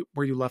right where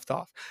you left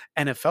off?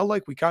 And it felt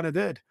like we kind of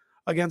did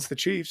against the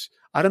Chiefs.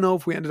 I don't know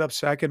if we ended up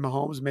sacking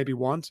Mahomes maybe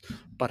once,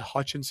 but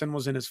Hutchinson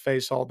was in his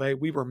face all day.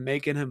 We were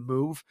making him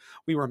move.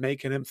 We were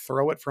making him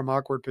throw it from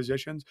awkward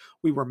positions.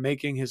 We were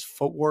making his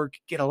footwork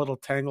get a little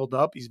tangled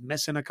up. He's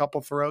missing a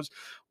couple throws.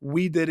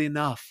 We did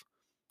enough.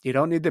 You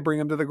don't need to bring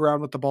him to the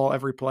ground with the ball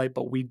every play,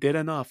 but we did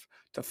enough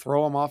to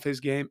throw him off his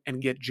game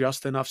and get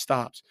just enough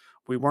stops.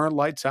 We weren't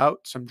lights out.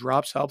 Some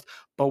drops helped,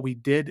 but we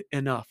did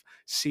enough.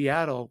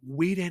 Seattle,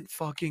 we didn't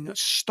fucking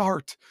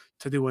start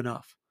to do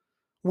enough.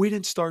 We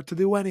didn't start to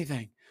do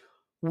anything.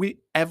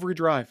 Every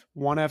drive,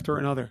 one after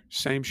another,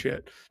 same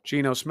shit.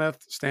 Geno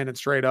Smith standing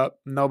straight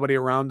up, nobody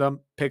around him,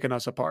 picking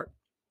us apart.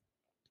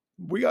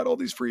 We got all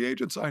these free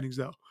agent signings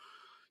though.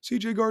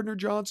 CJ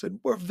Gardner-Johnson,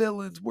 we're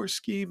villains, we're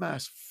ski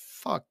masks.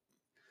 Fuck.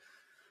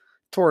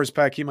 Torres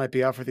Peck, he might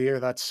be out for the year.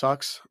 That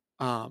sucks.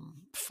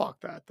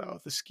 Fuck that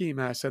though. The ski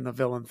mask and the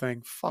villain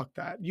thing. Fuck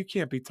that. You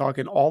can't be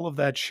talking all of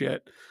that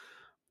shit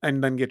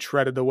and then get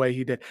shredded the way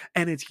he did.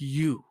 And it's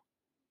you.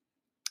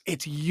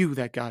 It's you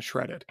that got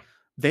shredded.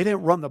 They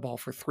didn't run the ball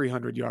for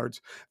 300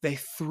 yards. They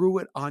threw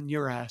it on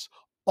your ass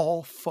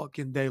all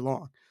fucking day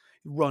long.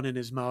 Running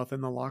his mouth in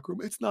the locker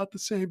room. It's not the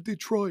same.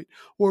 Detroit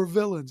or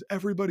villains.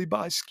 Everybody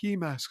buys ski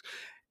masks.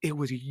 It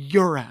was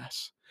your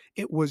ass.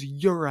 It was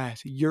your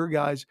ass, your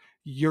guys,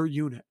 your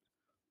unit.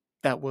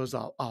 That was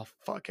a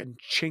fucking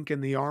chink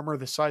in the armor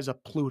the size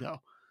of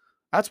Pluto.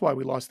 That's why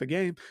we lost the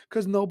game,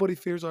 because nobody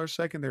fears our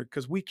secondary,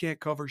 because we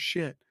can't cover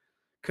shit.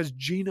 Because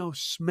Geno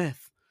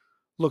Smith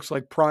looks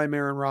like prime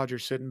Aaron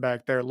Rodgers sitting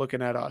back there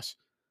looking at us.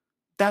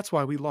 That's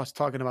why we lost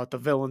talking about the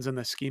villains and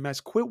the ski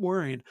mask. Quit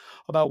worrying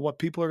about what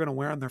people are going to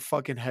wear on their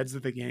fucking heads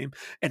at the game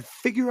and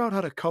figure out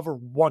how to cover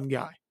one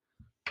guy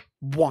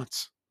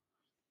once.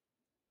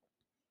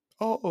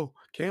 Oh,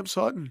 Cam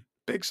Sutton,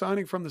 big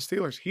signing from the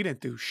Steelers. He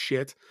didn't do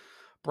shit.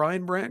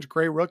 Brian Branch,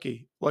 great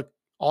rookie. Look,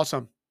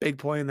 awesome. Big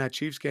play in that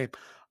Chiefs game.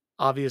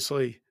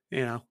 Obviously,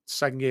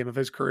 second game of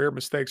his career,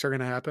 mistakes are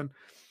going to happen.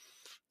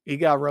 He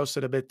got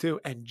roasted a bit too.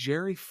 And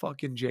Jerry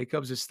fucking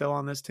Jacobs is still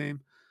on this team.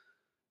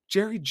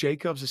 Jerry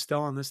Jacobs is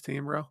still on this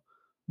team, bro.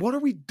 What are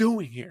we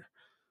doing here?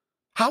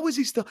 How is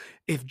he still?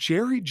 If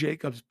Jerry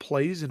Jacobs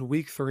plays in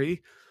week 3,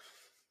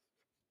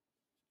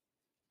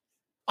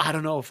 I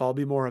don't know if I'll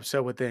be more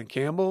upset with Dan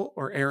Campbell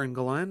or Aaron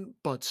Glenn,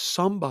 but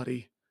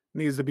somebody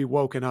needs to be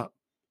woken up.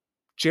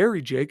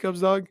 Jerry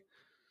Jacobs, dog,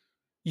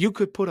 You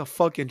could put a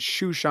fucking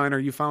shoe shiner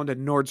you found at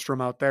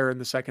Nordstrom out there in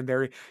the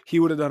secondary. He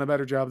would have done a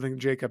better job than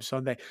Jacob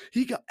Sunday.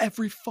 He got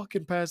every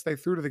fucking pass they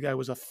threw to the guy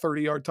was a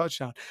 30-yard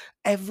touchdown.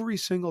 Every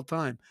single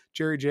time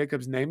Jerry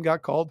Jacobs' name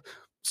got called,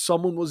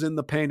 someone was in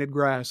the painted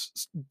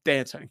grass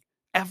dancing.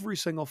 Every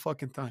single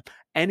fucking time.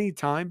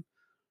 Anytime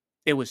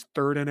it was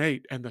 3rd and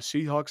 8, and the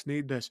Seahawks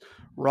need this.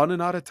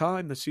 Running out of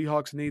time, the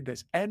Seahawks need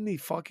this. Any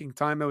fucking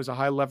time it was a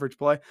high leverage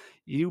play,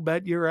 you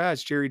bet your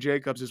ass Jerry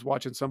Jacobs is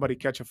watching somebody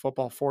catch a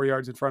football 4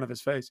 yards in front of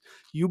his face.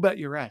 You bet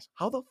your ass.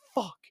 How the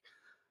fuck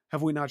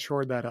have we not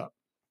shored that up?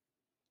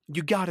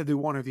 You got to do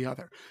one or the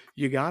other.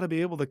 You got to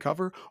be able to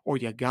cover, or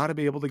you got to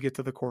be able to get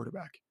to the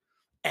quarterback.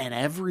 And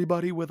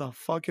everybody with a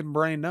fucking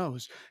brain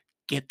knows,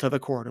 get to the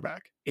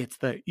quarterback. It's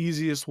the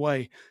easiest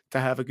way to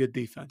have a good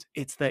defense.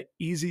 It's the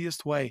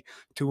easiest way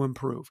to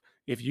improve.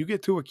 If you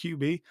get to a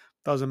QB,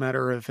 doesn't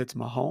matter if it's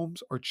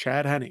Mahomes or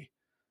Chad Henne,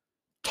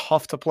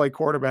 tough to play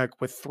quarterback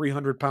with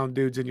 300-pound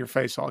dudes in your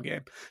face all game.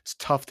 It's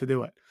tough to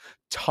do it.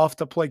 Tough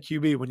to play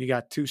QB when you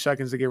got 2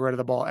 seconds to get rid of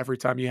the ball every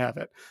time you have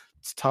it.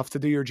 It's tough to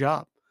do your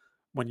job.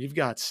 When you've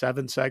got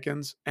 7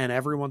 seconds and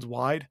everyone's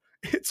wide,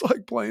 it's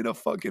like playing a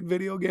fucking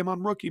video game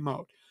on rookie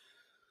mode.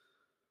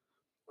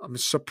 I'm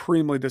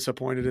supremely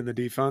disappointed in the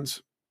defense.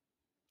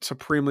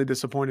 Supremely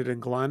disappointed in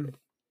Glenn.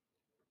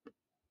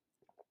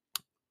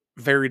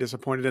 Very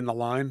disappointed in the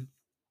line.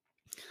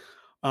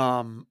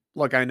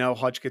 Look, I know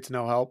Hutch gets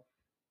no help.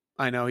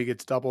 I know he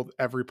gets doubled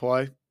every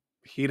play.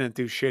 He didn't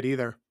do shit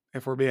either,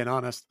 if we're being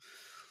honest.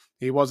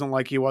 He wasn't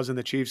like he was in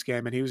the Chiefs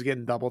game, and he was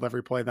getting doubled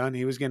every play then.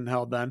 He was getting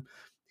held then.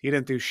 He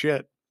didn't do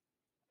shit.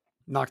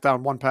 Knocked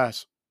down 1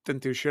 pass.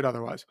 Didn't do shit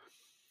otherwise.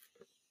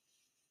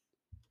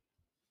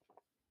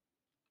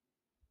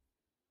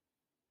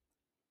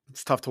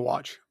 It's tough to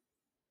watch.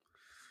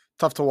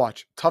 Tough to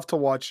watch. Tough to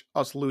watch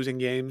us losing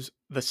games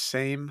the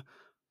same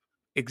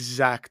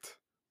exact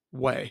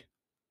way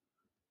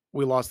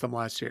we lost them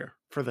last year,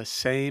 for the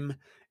same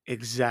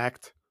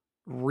exact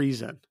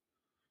reason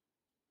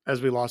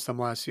as we lost them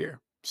last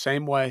year.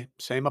 Same way,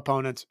 same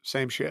opponents,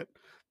 same shit.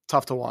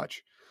 Tough to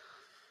watch.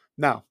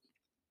 Now,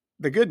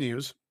 the good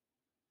news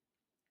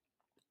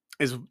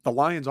is the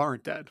Lions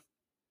aren't dead.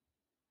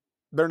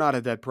 They're not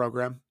a dead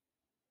program.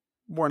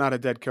 We're not a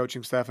dead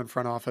coaching staff and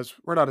front office.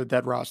 We're not a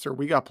dead roster.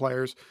 We got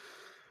players.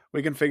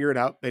 We can figure it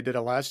out. They did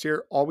it last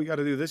year. All we got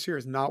to do this year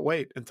is not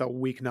wait until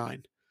week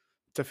 9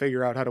 to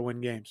figure out how to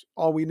win games.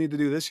 All we need to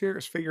do this year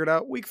is figure it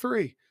out week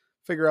 3.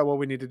 Figure out what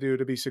we need to do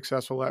to be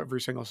successful every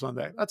single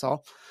Sunday. That's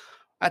all.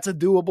 That's a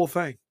doable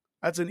thing.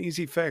 That's an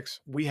easy fix.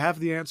 We have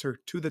the answer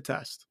to the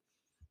test.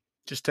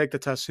 Just take the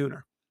test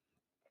sooner.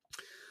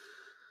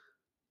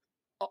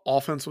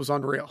 Offense was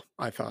unreal,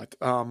 I thought.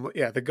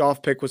 The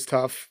Goff pick was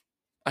tough.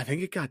 I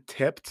think it got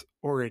tipped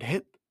or it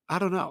hit. I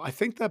don't know. I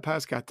think that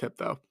pass got tipped,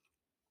 though.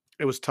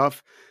 It was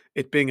tough.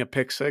 It being a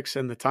pick six,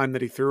 and the time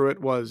that he threw it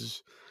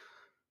was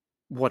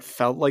what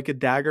felt like a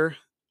dagger.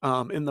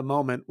 In the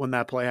moment when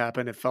that play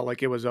happened, it felt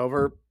like it was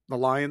over. The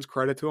Lions,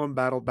 credit to them,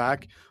 battled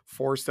back,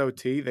 forced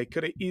OT. They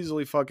could have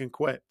easily fucking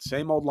quit.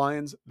 Same old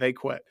Lions, they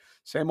quit.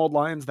 Same old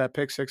Lions, that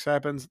pick six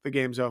happens, the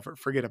game's over.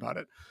 Forget about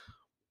it.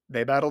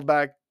 They battled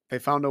back. They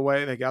found a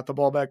way. They got the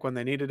ball back when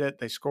they needed it.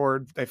 They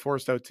scored. They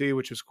forced OT,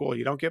 which was cool.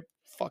 You don't get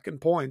fucking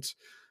points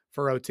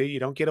for OT. You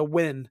don't get a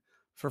win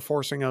for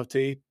forcing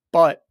OT.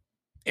 But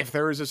if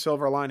there is a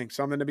silver lining,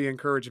 something to be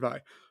encouraged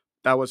by,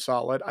 that was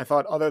solid. I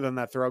thought other than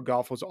that throw,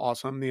 Goff was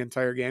awesome the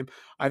entire game.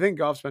 I think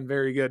Goff's been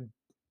very good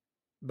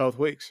both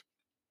weeks.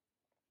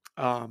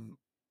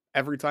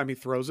 Every time he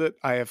throws it,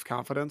 I have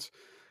confidence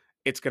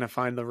it's going to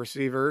find the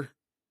receiver.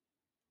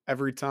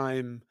 Every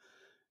time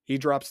he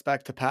drops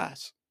back to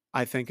pass,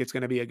 I think it's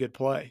going to be a good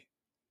play.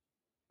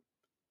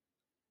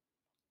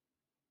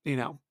 You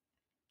know,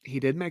 he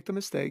did make the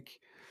mistake,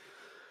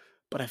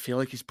 but I feel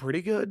like he's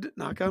pretty good,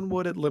 knock on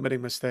wood, at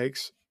limiting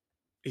mistakes.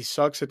 He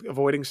sucks at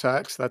avoiding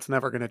sacks. That's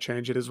never going to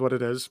change. It is what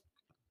it is.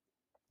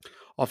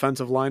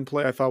 Offensive line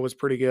play I thought was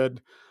pretty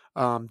good.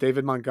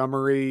 David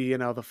Montgomery,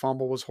 the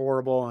fumble was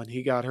horrible and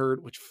he got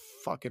hurt, which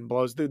fucking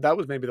blows. Dude, that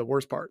was maybe the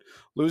worst part.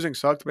 Losing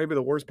sucked. Maybe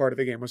the worst part of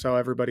the game was how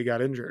everybody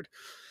got injured.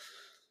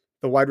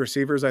 The wide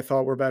receivers I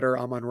thought were better.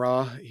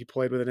 Amon-Ra, he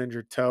played with an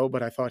injured toe,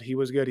 but I thought he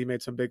was good. He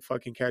made some big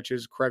fucking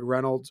catches.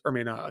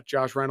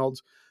 Josh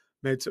Reynolds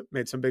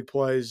made some big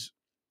plays.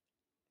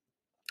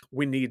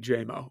 We need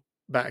JMO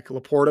back.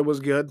 Laporta was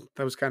good.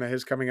 That was kind of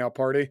his coming out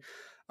party.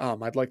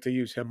 I'd like to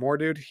use him more,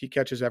 dude. He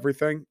catches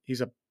everything.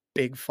 He's a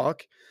big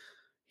fuck.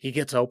 He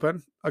gets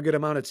open a good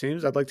amount, it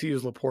seems. I'd like to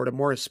use Laporta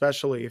more,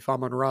 especially if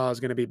Amon-Ra is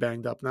going to be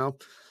banged up now.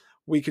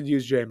 We could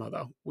use JMO,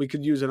 though. We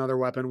could use another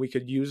weapon. We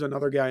could use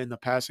another guy in the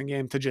passing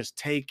game to just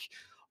take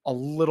a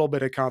little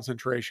bit of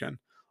concentration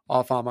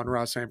off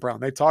Amon-Ra St. Brown.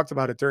 They talked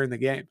about it during the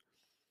game.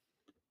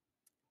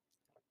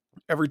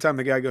 Every time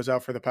the guy goes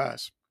out for the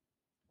pass,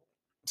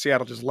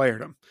 Seattle just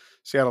layered him.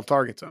 Seattle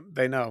targets him.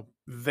 They know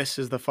this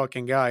is the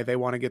fucking guy they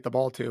want to get the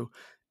ball to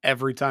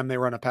every time they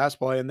run a pass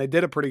play, and they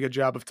did a pretty good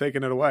job of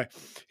taking it away.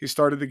 He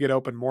started to get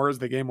open more as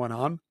the game went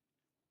on,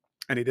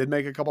 and he did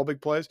make a couple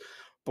big plays.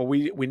 but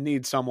we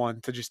need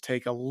someone to just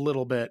take a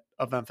little bit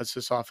of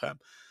emphasis off him.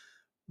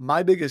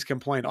 My biggest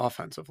complaint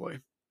offensively,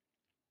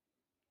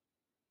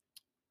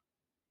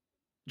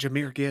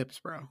 Jahmyr Gibbs,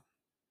 bro.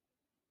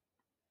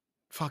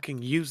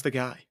 Fucking use the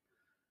guy.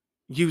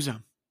 Use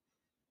him.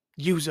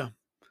 Use him.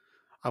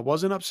 I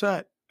wasn't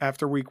upset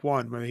after week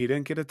 1 when he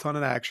didn't get a ton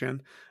of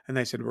action and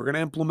they said, we're going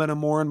to implement him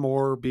more and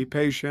more. Be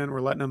patient.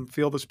 We're letting him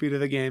feel the speed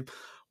of the game.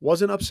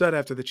 Wasn't upset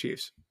after the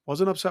Chiefs.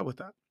 Wasn't upset with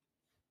that.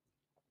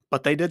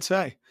 But they did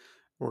say,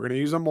 we're going to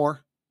use him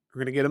more. We're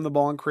going to get him the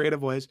ball in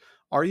creative ways.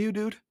 Are you,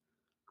 dude?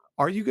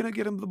 Are you going to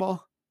get him the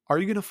ball? Are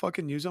you going to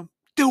fucking use him?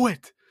 Do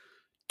it.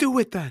 Do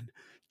it then.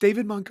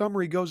 David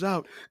Montgomery goes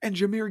out and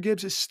Jahmyr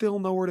Gibbs is still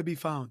nowhere to be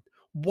found.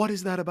 What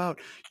is that about?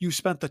 You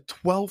spent the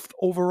 12th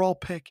overall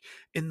pick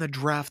in the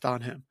draft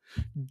on him.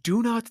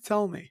 Do not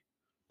tell me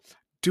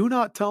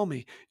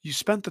you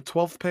spent the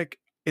 12th pick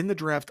in the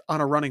draft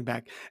on a running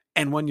back,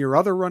 and when your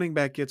other running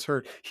back gets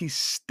hurt, he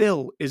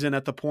still isn't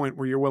at the point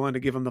where you're willing to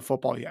give him the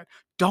football yet.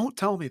 Don't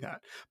tell me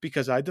that,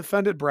 because I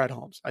defended Brad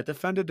Holmes. I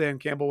defended Dan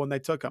Campbell when they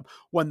took him.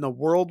 When the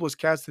world was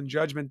casting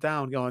judgment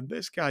down, going,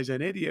 this guy's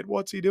an idiot.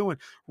 What's he doing?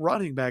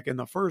 Running back in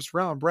the first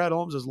round. Brad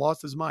Holmes has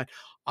lost his mind.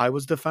 I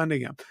was defending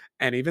him.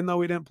 And even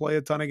though he didn't play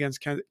a ton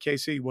against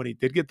KC, when he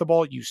did get the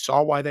ball, you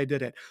saw why they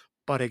did it.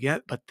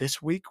 But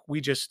this week, we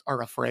just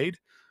are afraid.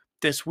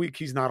 This week,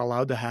 he's not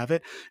allowed to have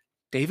it.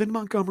 David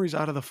Montgomery's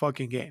out of the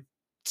fucking game.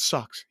 It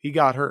sucks. He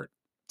got hurt.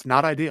 It's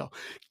not ideal.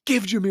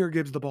 Give Jahmyr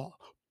Gibbs the ball.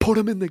 Put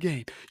him in the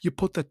game. You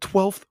put the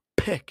 12th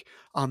pick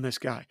on this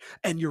guy,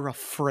 and you're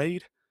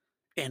afraid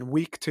in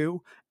week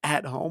 2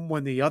 at home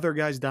when the other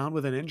guy's down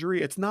with an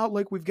injury. It's not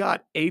like we've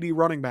got 80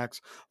 running backs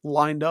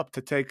lined up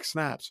to take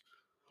snaps.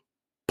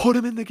 Put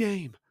him in the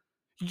game.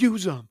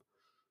 Use him.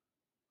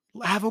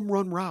 Have him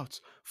run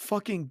routes.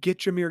 Fucking get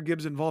Jahmyr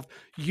Gibbs involved.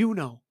 You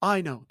know, I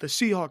know, the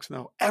Seahawks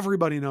know,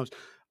 everybody knows.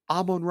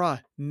 Amon-Ra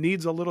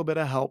needs a little bit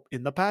of help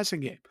in the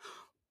passing game.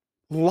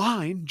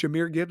 Line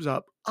Jahmyr Gibbs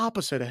up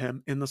opposite of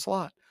him in the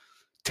slot.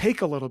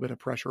 Take a little bit of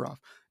pressure off.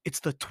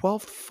 It's the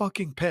 12th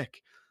fucking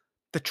pick.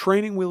 The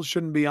training wheels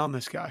shouldn't be on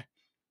this guy.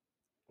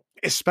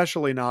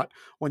 Especially not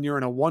when you're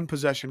in a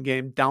one-possession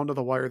game down to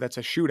the wire that's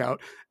a shootout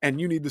and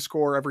you need to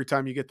score every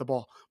time you get the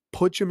ball.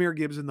 Put Jahmyr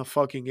Gibbs in the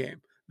fucking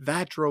game.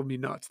 That drove me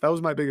nuts. That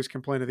was my biggest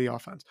complaint of the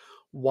offense.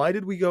 Why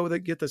did we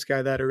get this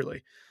guy that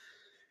early?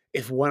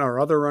 If when our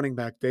other running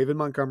back, David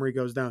Montgomery,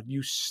 goes down,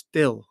 you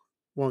still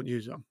won't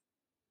use him.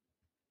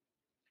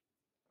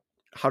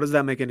 How does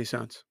that make any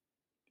sense?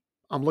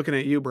 I'm looking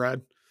at you,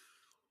 Brad.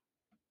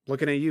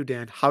 Looking at you,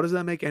 Dan. How does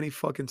that make any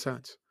fucking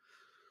sense?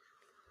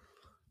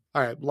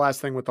 All right,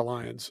 last thing with the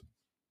Lions.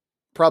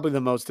 Probably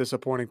the most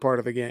disappointing part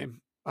of the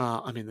game.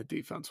 The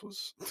defense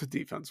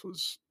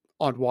was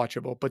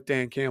unwatchable. But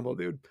Dan Campbell,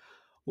 dude,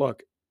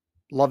 look,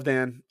 love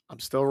Dan. I'm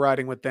still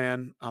riding with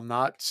Dan. I'm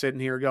not sitting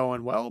here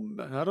going, well,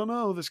 I don't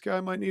know. This guy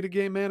might need a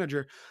game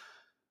manager.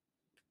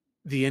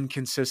 The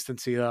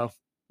inconsistency, though,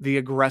 the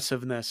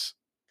aggressiveness,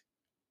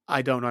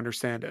 I don't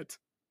understand it.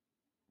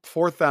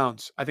 4th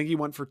downs, I think he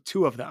went for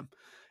 2 of them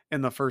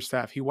in the first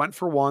half. He went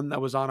for 1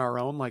 that was on our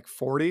own, like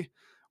 40.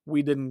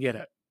 We didn't get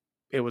it.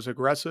 It was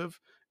aggressive.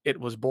 It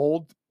was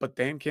bold. But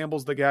Dan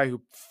Campbell's the guy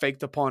who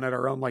faked a punt at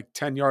our own like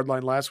 10-yard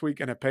line last week,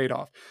 and it paid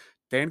off.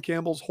 Dan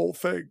Campbell's whole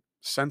thing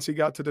since he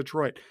got to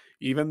Detroit,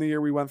 even the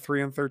year we went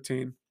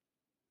 3-13,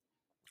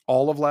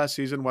 all of last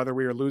season, whether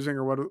we were losing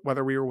or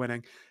whether we were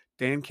winning,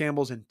 Dan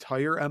Campbell's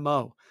entire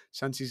MO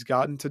since he's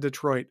gotten to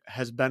Detroit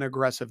has been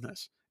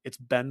aggressiveness. It's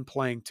been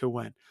playing to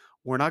win.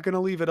 We're not going to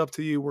leave it up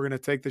to you. We're going to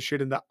take the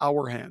shit into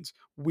our hands.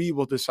 We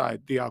will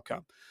decide the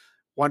outcome.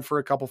 Went for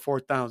a couple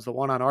 4th downs. The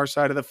one on our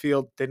side of the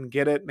field didn't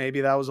get it. Maybe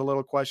that was a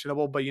little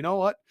questionable, but you know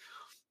what?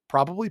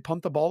 Probably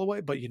punt the ball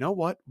away. But you know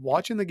what?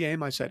 Watching the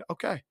game, I said,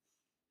 okay,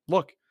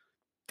 look,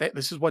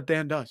 this is what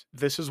Dan does.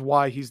 This is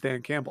why he's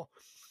Dan Campbell.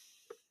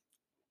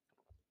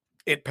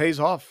 It pays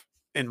off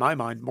in my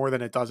mind more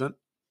than it doesn't.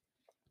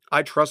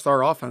 I trust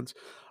our offense.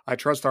 I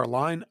trust our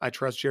line. I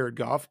trust Jared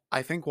Goff.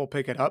 I think we'll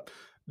pick it up.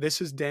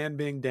 This is Dan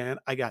being Dan.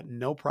 I got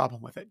no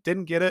problem with it.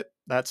 Didn't get it.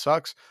 That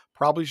sucks.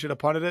 Probably should have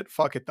punted it.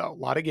 Fuck it, though. A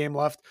lot of game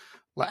left.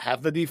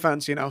 Have the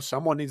defense.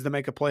 Someone needs to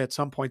make a play at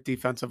some point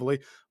defensively.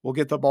 We'll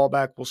get the ball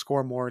back. We'll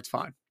score more. It's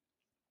fine.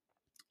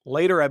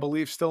 Later, I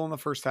believe, still in the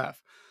first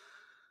half,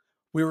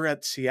 we were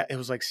at Seattle. It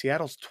was like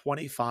Seattle's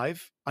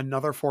 25,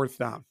 another 4th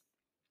down.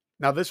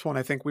 Now, this one,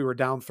 I think we were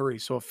down 3.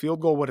 So a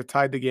field goal would have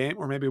tied the game,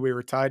 or maybe we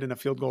were tied and a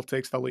field goal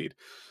takes the lead.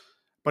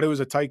 But it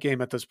was a tight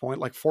game at this point,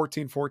 like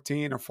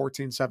 14-14 or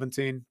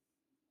 14-17.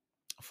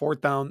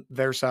 4th down,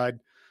 their side,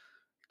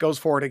 goes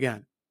for it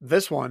again.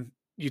 This one,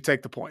 you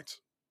take the points,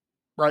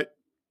 right?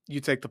 You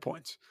take the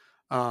points.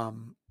 Not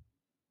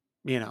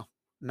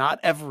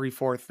every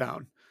 4th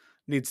down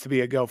needs to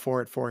be a go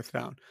for it 4th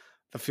down.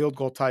 The field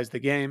goal ties the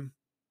game.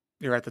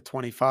 You're at the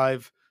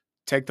 25.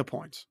 Take the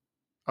points.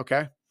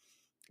 Okay?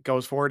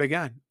 Goes for it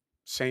again.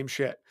 Same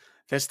shit.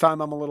 This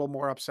time I'm a little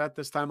more upset.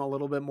 This time a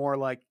little bit more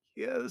like,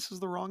 yeah, this is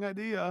the wrong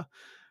idea.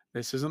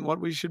 This isn't what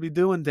we should be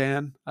doing,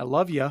 Dan. I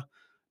love you.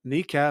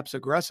 Kneecaps,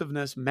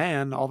 aggressiveness,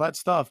 man, all that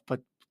stuff.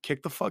 But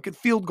kick the fucking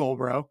field goal,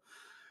 bro.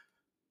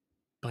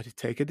 But you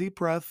take a deep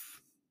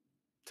breath,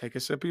 take a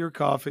sip of your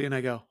coffee, and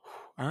I go,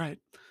 all right,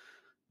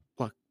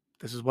 look,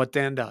 this is what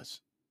Dan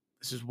does.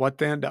 This is what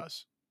Dan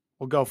does.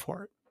 We'll go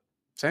for it.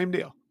 Same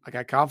deal. I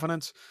got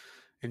confidence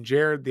in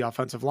Jared, the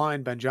offensive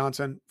line, Ben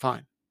Johnson.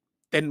 Fine.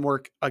 Didn't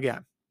work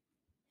again.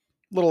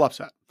 Little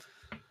upset.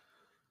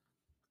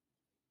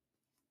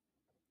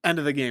 End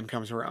of the game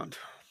comes around.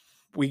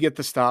 We get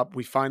the stop.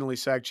 We finally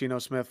sack Geno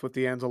Smith with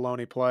the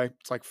Anzalone play.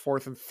 It's like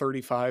 4th and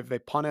 35. They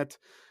punt it,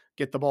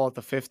 get the ball at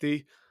the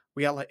 50.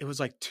 We got it was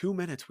like 2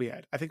 minutes we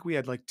had. I think we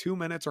had like 2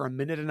 minutes or a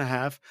minute and a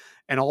half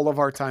and all of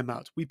our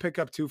timeouts. We pick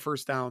up 2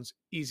 first downs,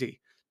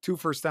 easy. 2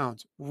 first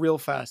downs, real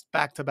fast,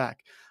 back to back.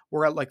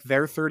 We're at like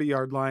their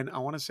 30-yard line. I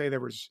want to say there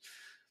was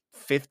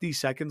 50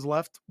 seconds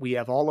left. We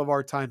have all of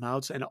our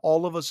timeouts, and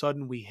all of a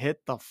sudden we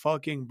hit the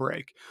fucking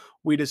break.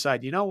 We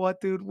decide, you know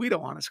what, dude? We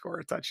don't want to score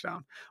a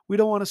touchdown. We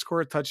don't want to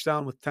score a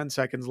touchdown with 10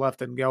 seconds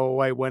left and go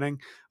away winning.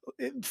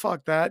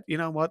 Fuck that. You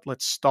know what?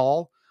 Let's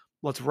stall.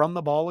 Let's run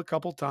the ball a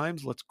couple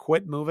times. Let's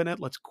quit moving it.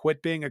 Let's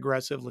quit being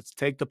aggressive. Let's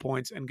take the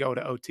points and go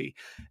to OT.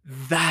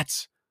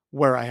 That's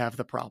where I have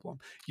the problem.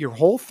 Your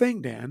whole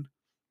thing, Dan,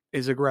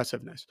 is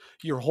aggressiveness.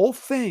 Your whole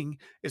thing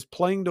is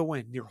playing to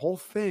win. Your whole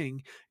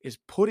thing is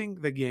putting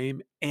the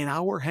game in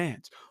our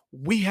hands.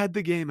 We had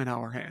the game in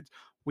our hands.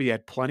 We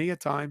had plenty of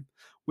time.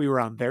 We were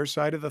on their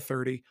side of the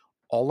 30.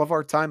 All of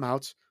our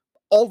timeouts,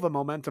 all the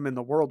momentum in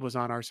the world was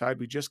on our side.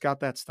 We just got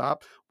that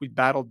stop. We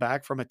battled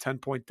back from a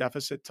 10-point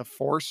deficit to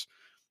force,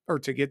 or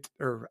to get,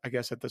 or I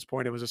guess at this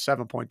point it was a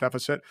 7-point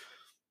deficit.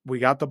 We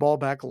got the ball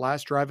back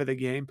last drive of the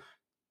game.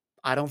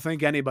 I don't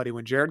think anybody,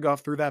 when Jared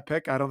Goff threw that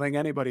pick, I don't think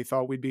anybody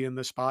thought we'd be in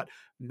this spot.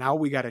 Now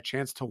we got a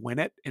chance to win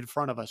it in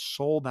front of a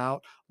sold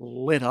out,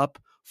 lit up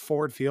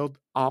Ford Field.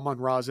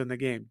 Amon-Ra's in the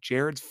game.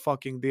 Jared's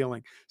fucking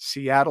dealing.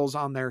 Seattle's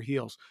on their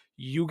heels.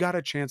 You got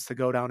a chance to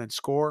go down and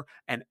score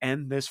and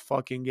end this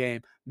fucking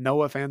game.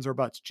 No ifs, ands, or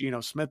buts. Geno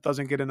Smith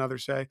doesn't get another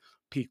say.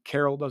 Pete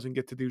Carroll doesn't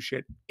get to do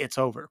shit. It's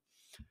over.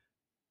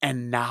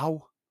 And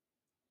now,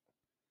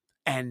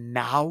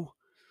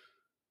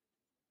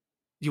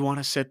 you want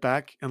to sit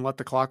back and let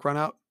the clock run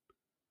out?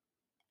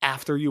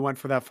 After you went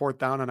for that 4th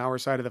down on our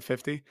side of the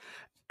 50,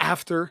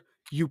 after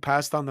you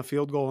passed on the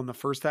field goal in the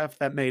first half,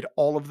 that made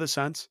all of the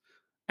sense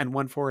and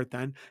went for it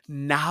then.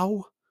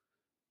 Now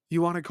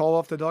you want to call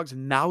off the dogs?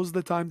 Now's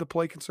the time to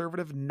play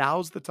conservative?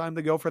 Now's the time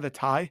to go for the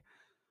tie?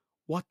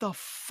 What the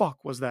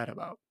fuck was that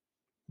about?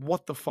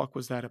 What the fuck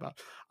was that about?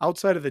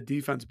 Outside of the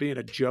defense being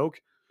a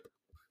joke,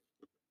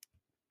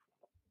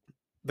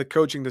 the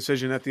coaching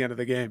decision at the end of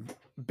the game,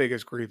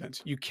 biggest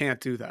grievance. You can't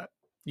do that.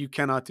 You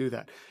cannot do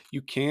that.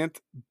 You can't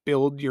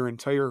build your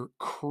entire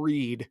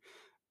creed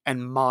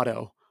and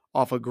motto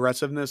off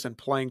aggressiveness and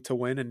playing to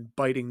win and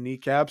biting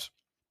kneecaps.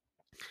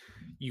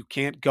 You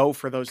can't go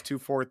for those 2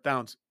 4th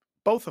downs,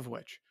 both of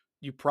which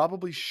you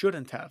probably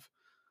shouldn't have.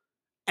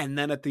 And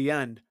then at the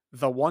end,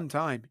 the one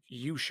time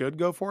you should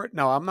go for it.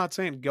 Now, I'm not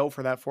saying go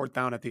for that 4th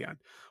down at the end.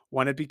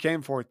 When it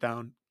became 4th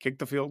down, kick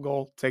the field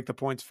goal, take the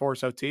points,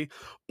 force OT.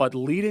 But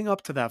leading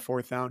up to that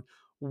 4th down,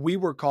 we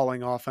were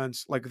calling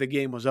offense like the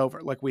game was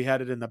over, like we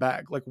had it in the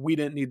bag, like we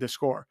didn't need to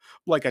score.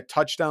 Like a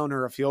touchdown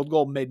or a field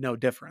goal made no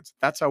difference.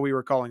 That's how we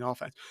were calling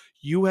offense.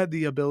 You had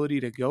the ability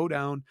to go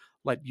down,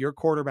 let your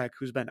quarterback,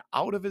 who's been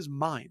out of his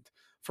mind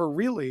for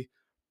really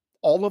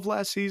all of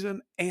last season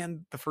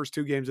and the first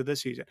 2 games of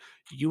this season,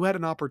 you had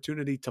an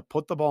opportunity to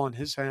put the ball in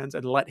his hands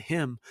and let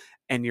him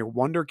and your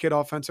wonder kid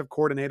offensive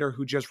coordinator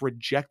who just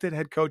rejected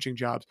head coaching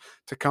jobs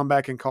to come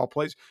back and call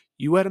plays.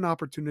 You had an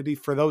opportunity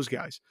for those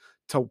guys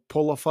to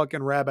pull a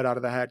fucking rabbit out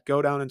of the hat,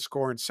 go down and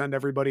score and send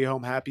everybody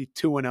home happy,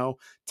 2-0,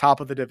 top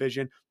of the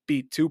division,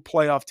 beat 2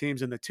 playoff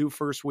teams in the 2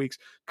 first weeks,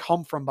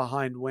 come from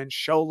behind, win,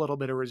 show a little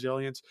bit of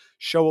resilience,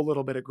 show a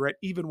little bit of grit.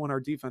 Even when our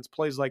defense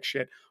plays like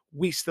shit,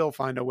 we still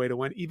find a way to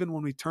win. Even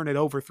when we turn it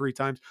over 3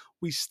 times,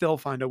 we still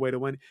find a way to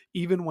win.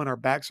 Even when our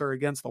backs are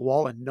against the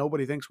wall and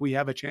nobody thinks we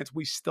have a chance,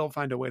 we still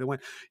find a way to win.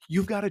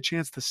 You've got a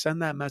chance to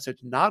send that message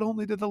not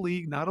only to the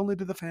league, not only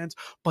to the fans,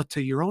 but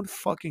to your own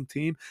fucking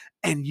team.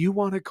 And you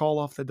want to call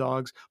off the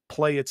dogs,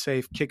 play it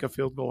safe, kick a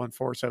field goal and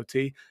force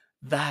OT.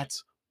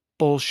 That's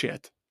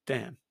bullshit,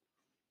 Dan.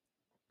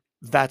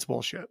 That's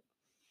bullshit.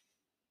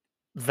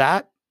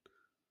 That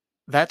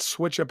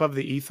switch up of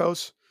the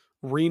ethos,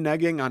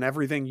 reneging on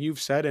everything you've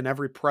said in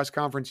every press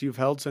conference you've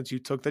held since you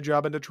took the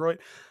job in Detroit,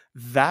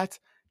 that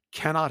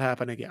cannot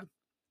happen again.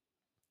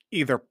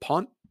 Either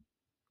punt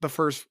the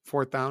first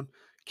 4th down,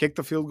 kick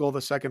the field goal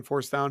the second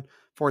 4th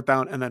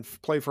down, and then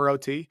play for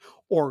OT,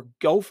 or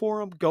go for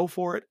them, go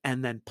for it,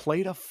 and then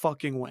play to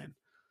fucking win.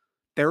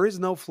 There is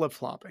no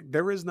flip-flopping.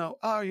 There is no,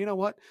 oh, you know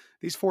what?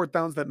 These 4th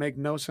downs that make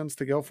no sense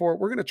to go for,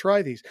 we're going to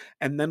try these.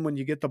 And then when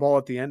you get the ball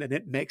at the end and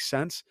it makes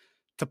sense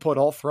to put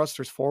all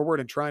thrusters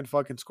forward and try and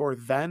fucking score,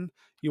 then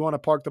you want to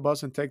park the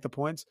bus and take the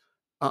points?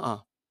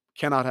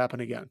 Cannot happen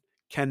again.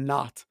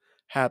 Cannot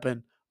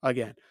happen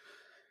again.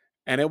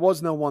 And it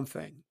was no one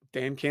thing.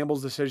 Dan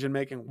Campbell's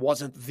decision-making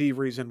wasn't the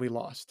reason we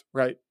lost,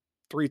 right?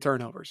 3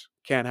 turnovers.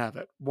 Can't have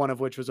it. One of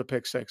which was a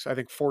pick six. I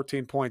think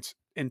 14 points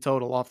in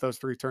total off those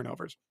 3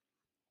 turnovers.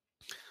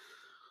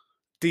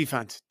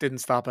 Defense didn't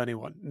stop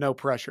anyone. No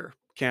pressure.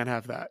 Can't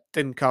have that.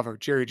 Didn't cover.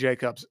 Jerry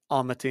Jacobs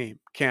on the team.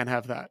 Can't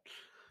have that.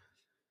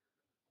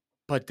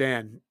 But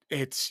Dan,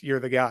 you're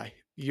the guy.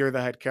 You're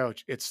the head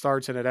coach. It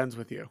starts and it ends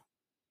with you.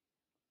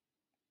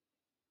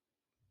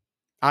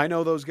 I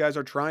know those guys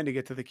are trying to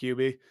get to the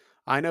QB.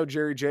 I know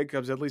Jerry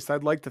Jacobs, at least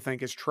I'd like to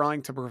think, is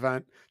trying to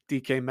prevent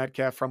DK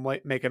Metcalf from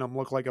making him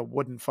look like a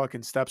wooden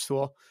fucking step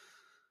stool.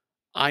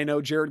 I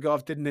know Jared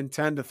Goff didn't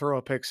intend to throw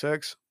a pick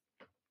six.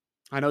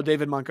 I know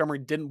David Montgomery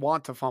didn't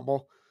want to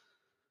fumble.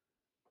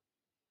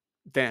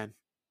 Dan,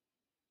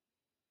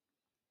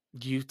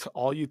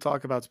 all you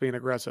talk about is being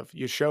aggressive.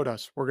 You showed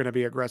us we're going to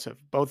be aggressive,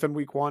 both in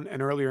week 1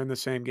 and earlier in the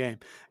same game.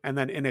 And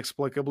then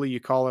inexplicably you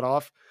call it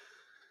off.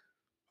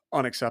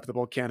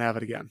 Unacceptable. Can't have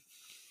it again.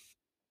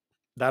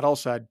 That all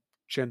said,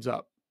 chins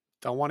up.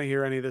 Don't want to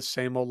hear any of this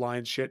same old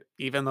Lions shit,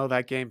 even though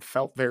that game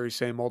felt very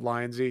same old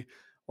Lionsy.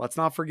 Let's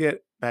not forget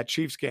that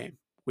Chiefs game,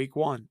 week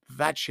 1.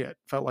 That shit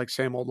felt like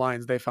same old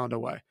Lions. They found a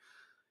way.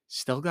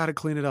 Still got to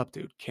clean it up,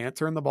 dude. Can't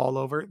turn the ball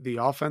over. The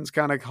offense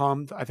kind of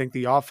hummed. I think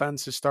the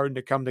offense is starting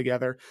to come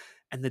together.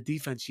 And the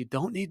defense, you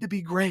don't need to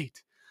be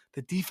great.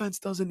 The defense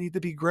doesn't need to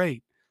be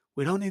great.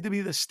 We don't need to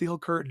be the steel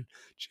curtain.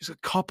 Just a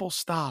couple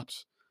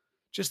stops.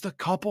 Just a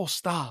couple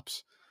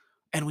stops.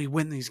 And we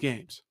win these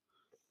games.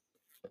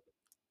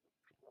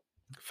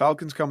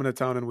 Falcons coming to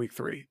town in week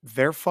 3.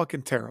 They're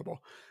fucking terrible.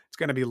 It's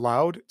going to be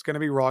loud. It's going to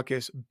be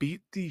raucous.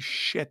 Beat the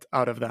shit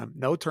out of them.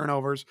 No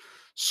turnovers.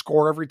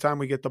 Score every time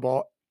we get the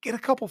ball. Get a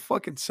couple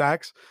fucking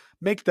sacks.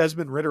 Make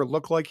Desmond Ridder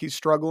look like he's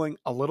struggling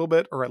a little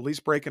bit or at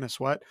least breaking a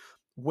sweat.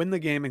 Win the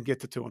game and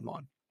get to 2-1.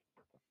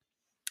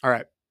 All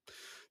right.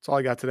 That's all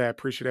I got today. I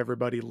appreciate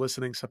everybody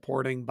listening,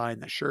 supporting, buying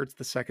the shirts.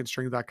 The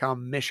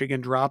secondstring.com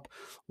Michigan drop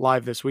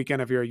live this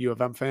weekend. If you're a U of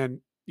M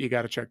fan, you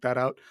got to check that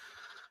out.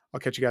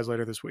 I'll catch you guys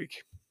later this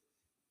week.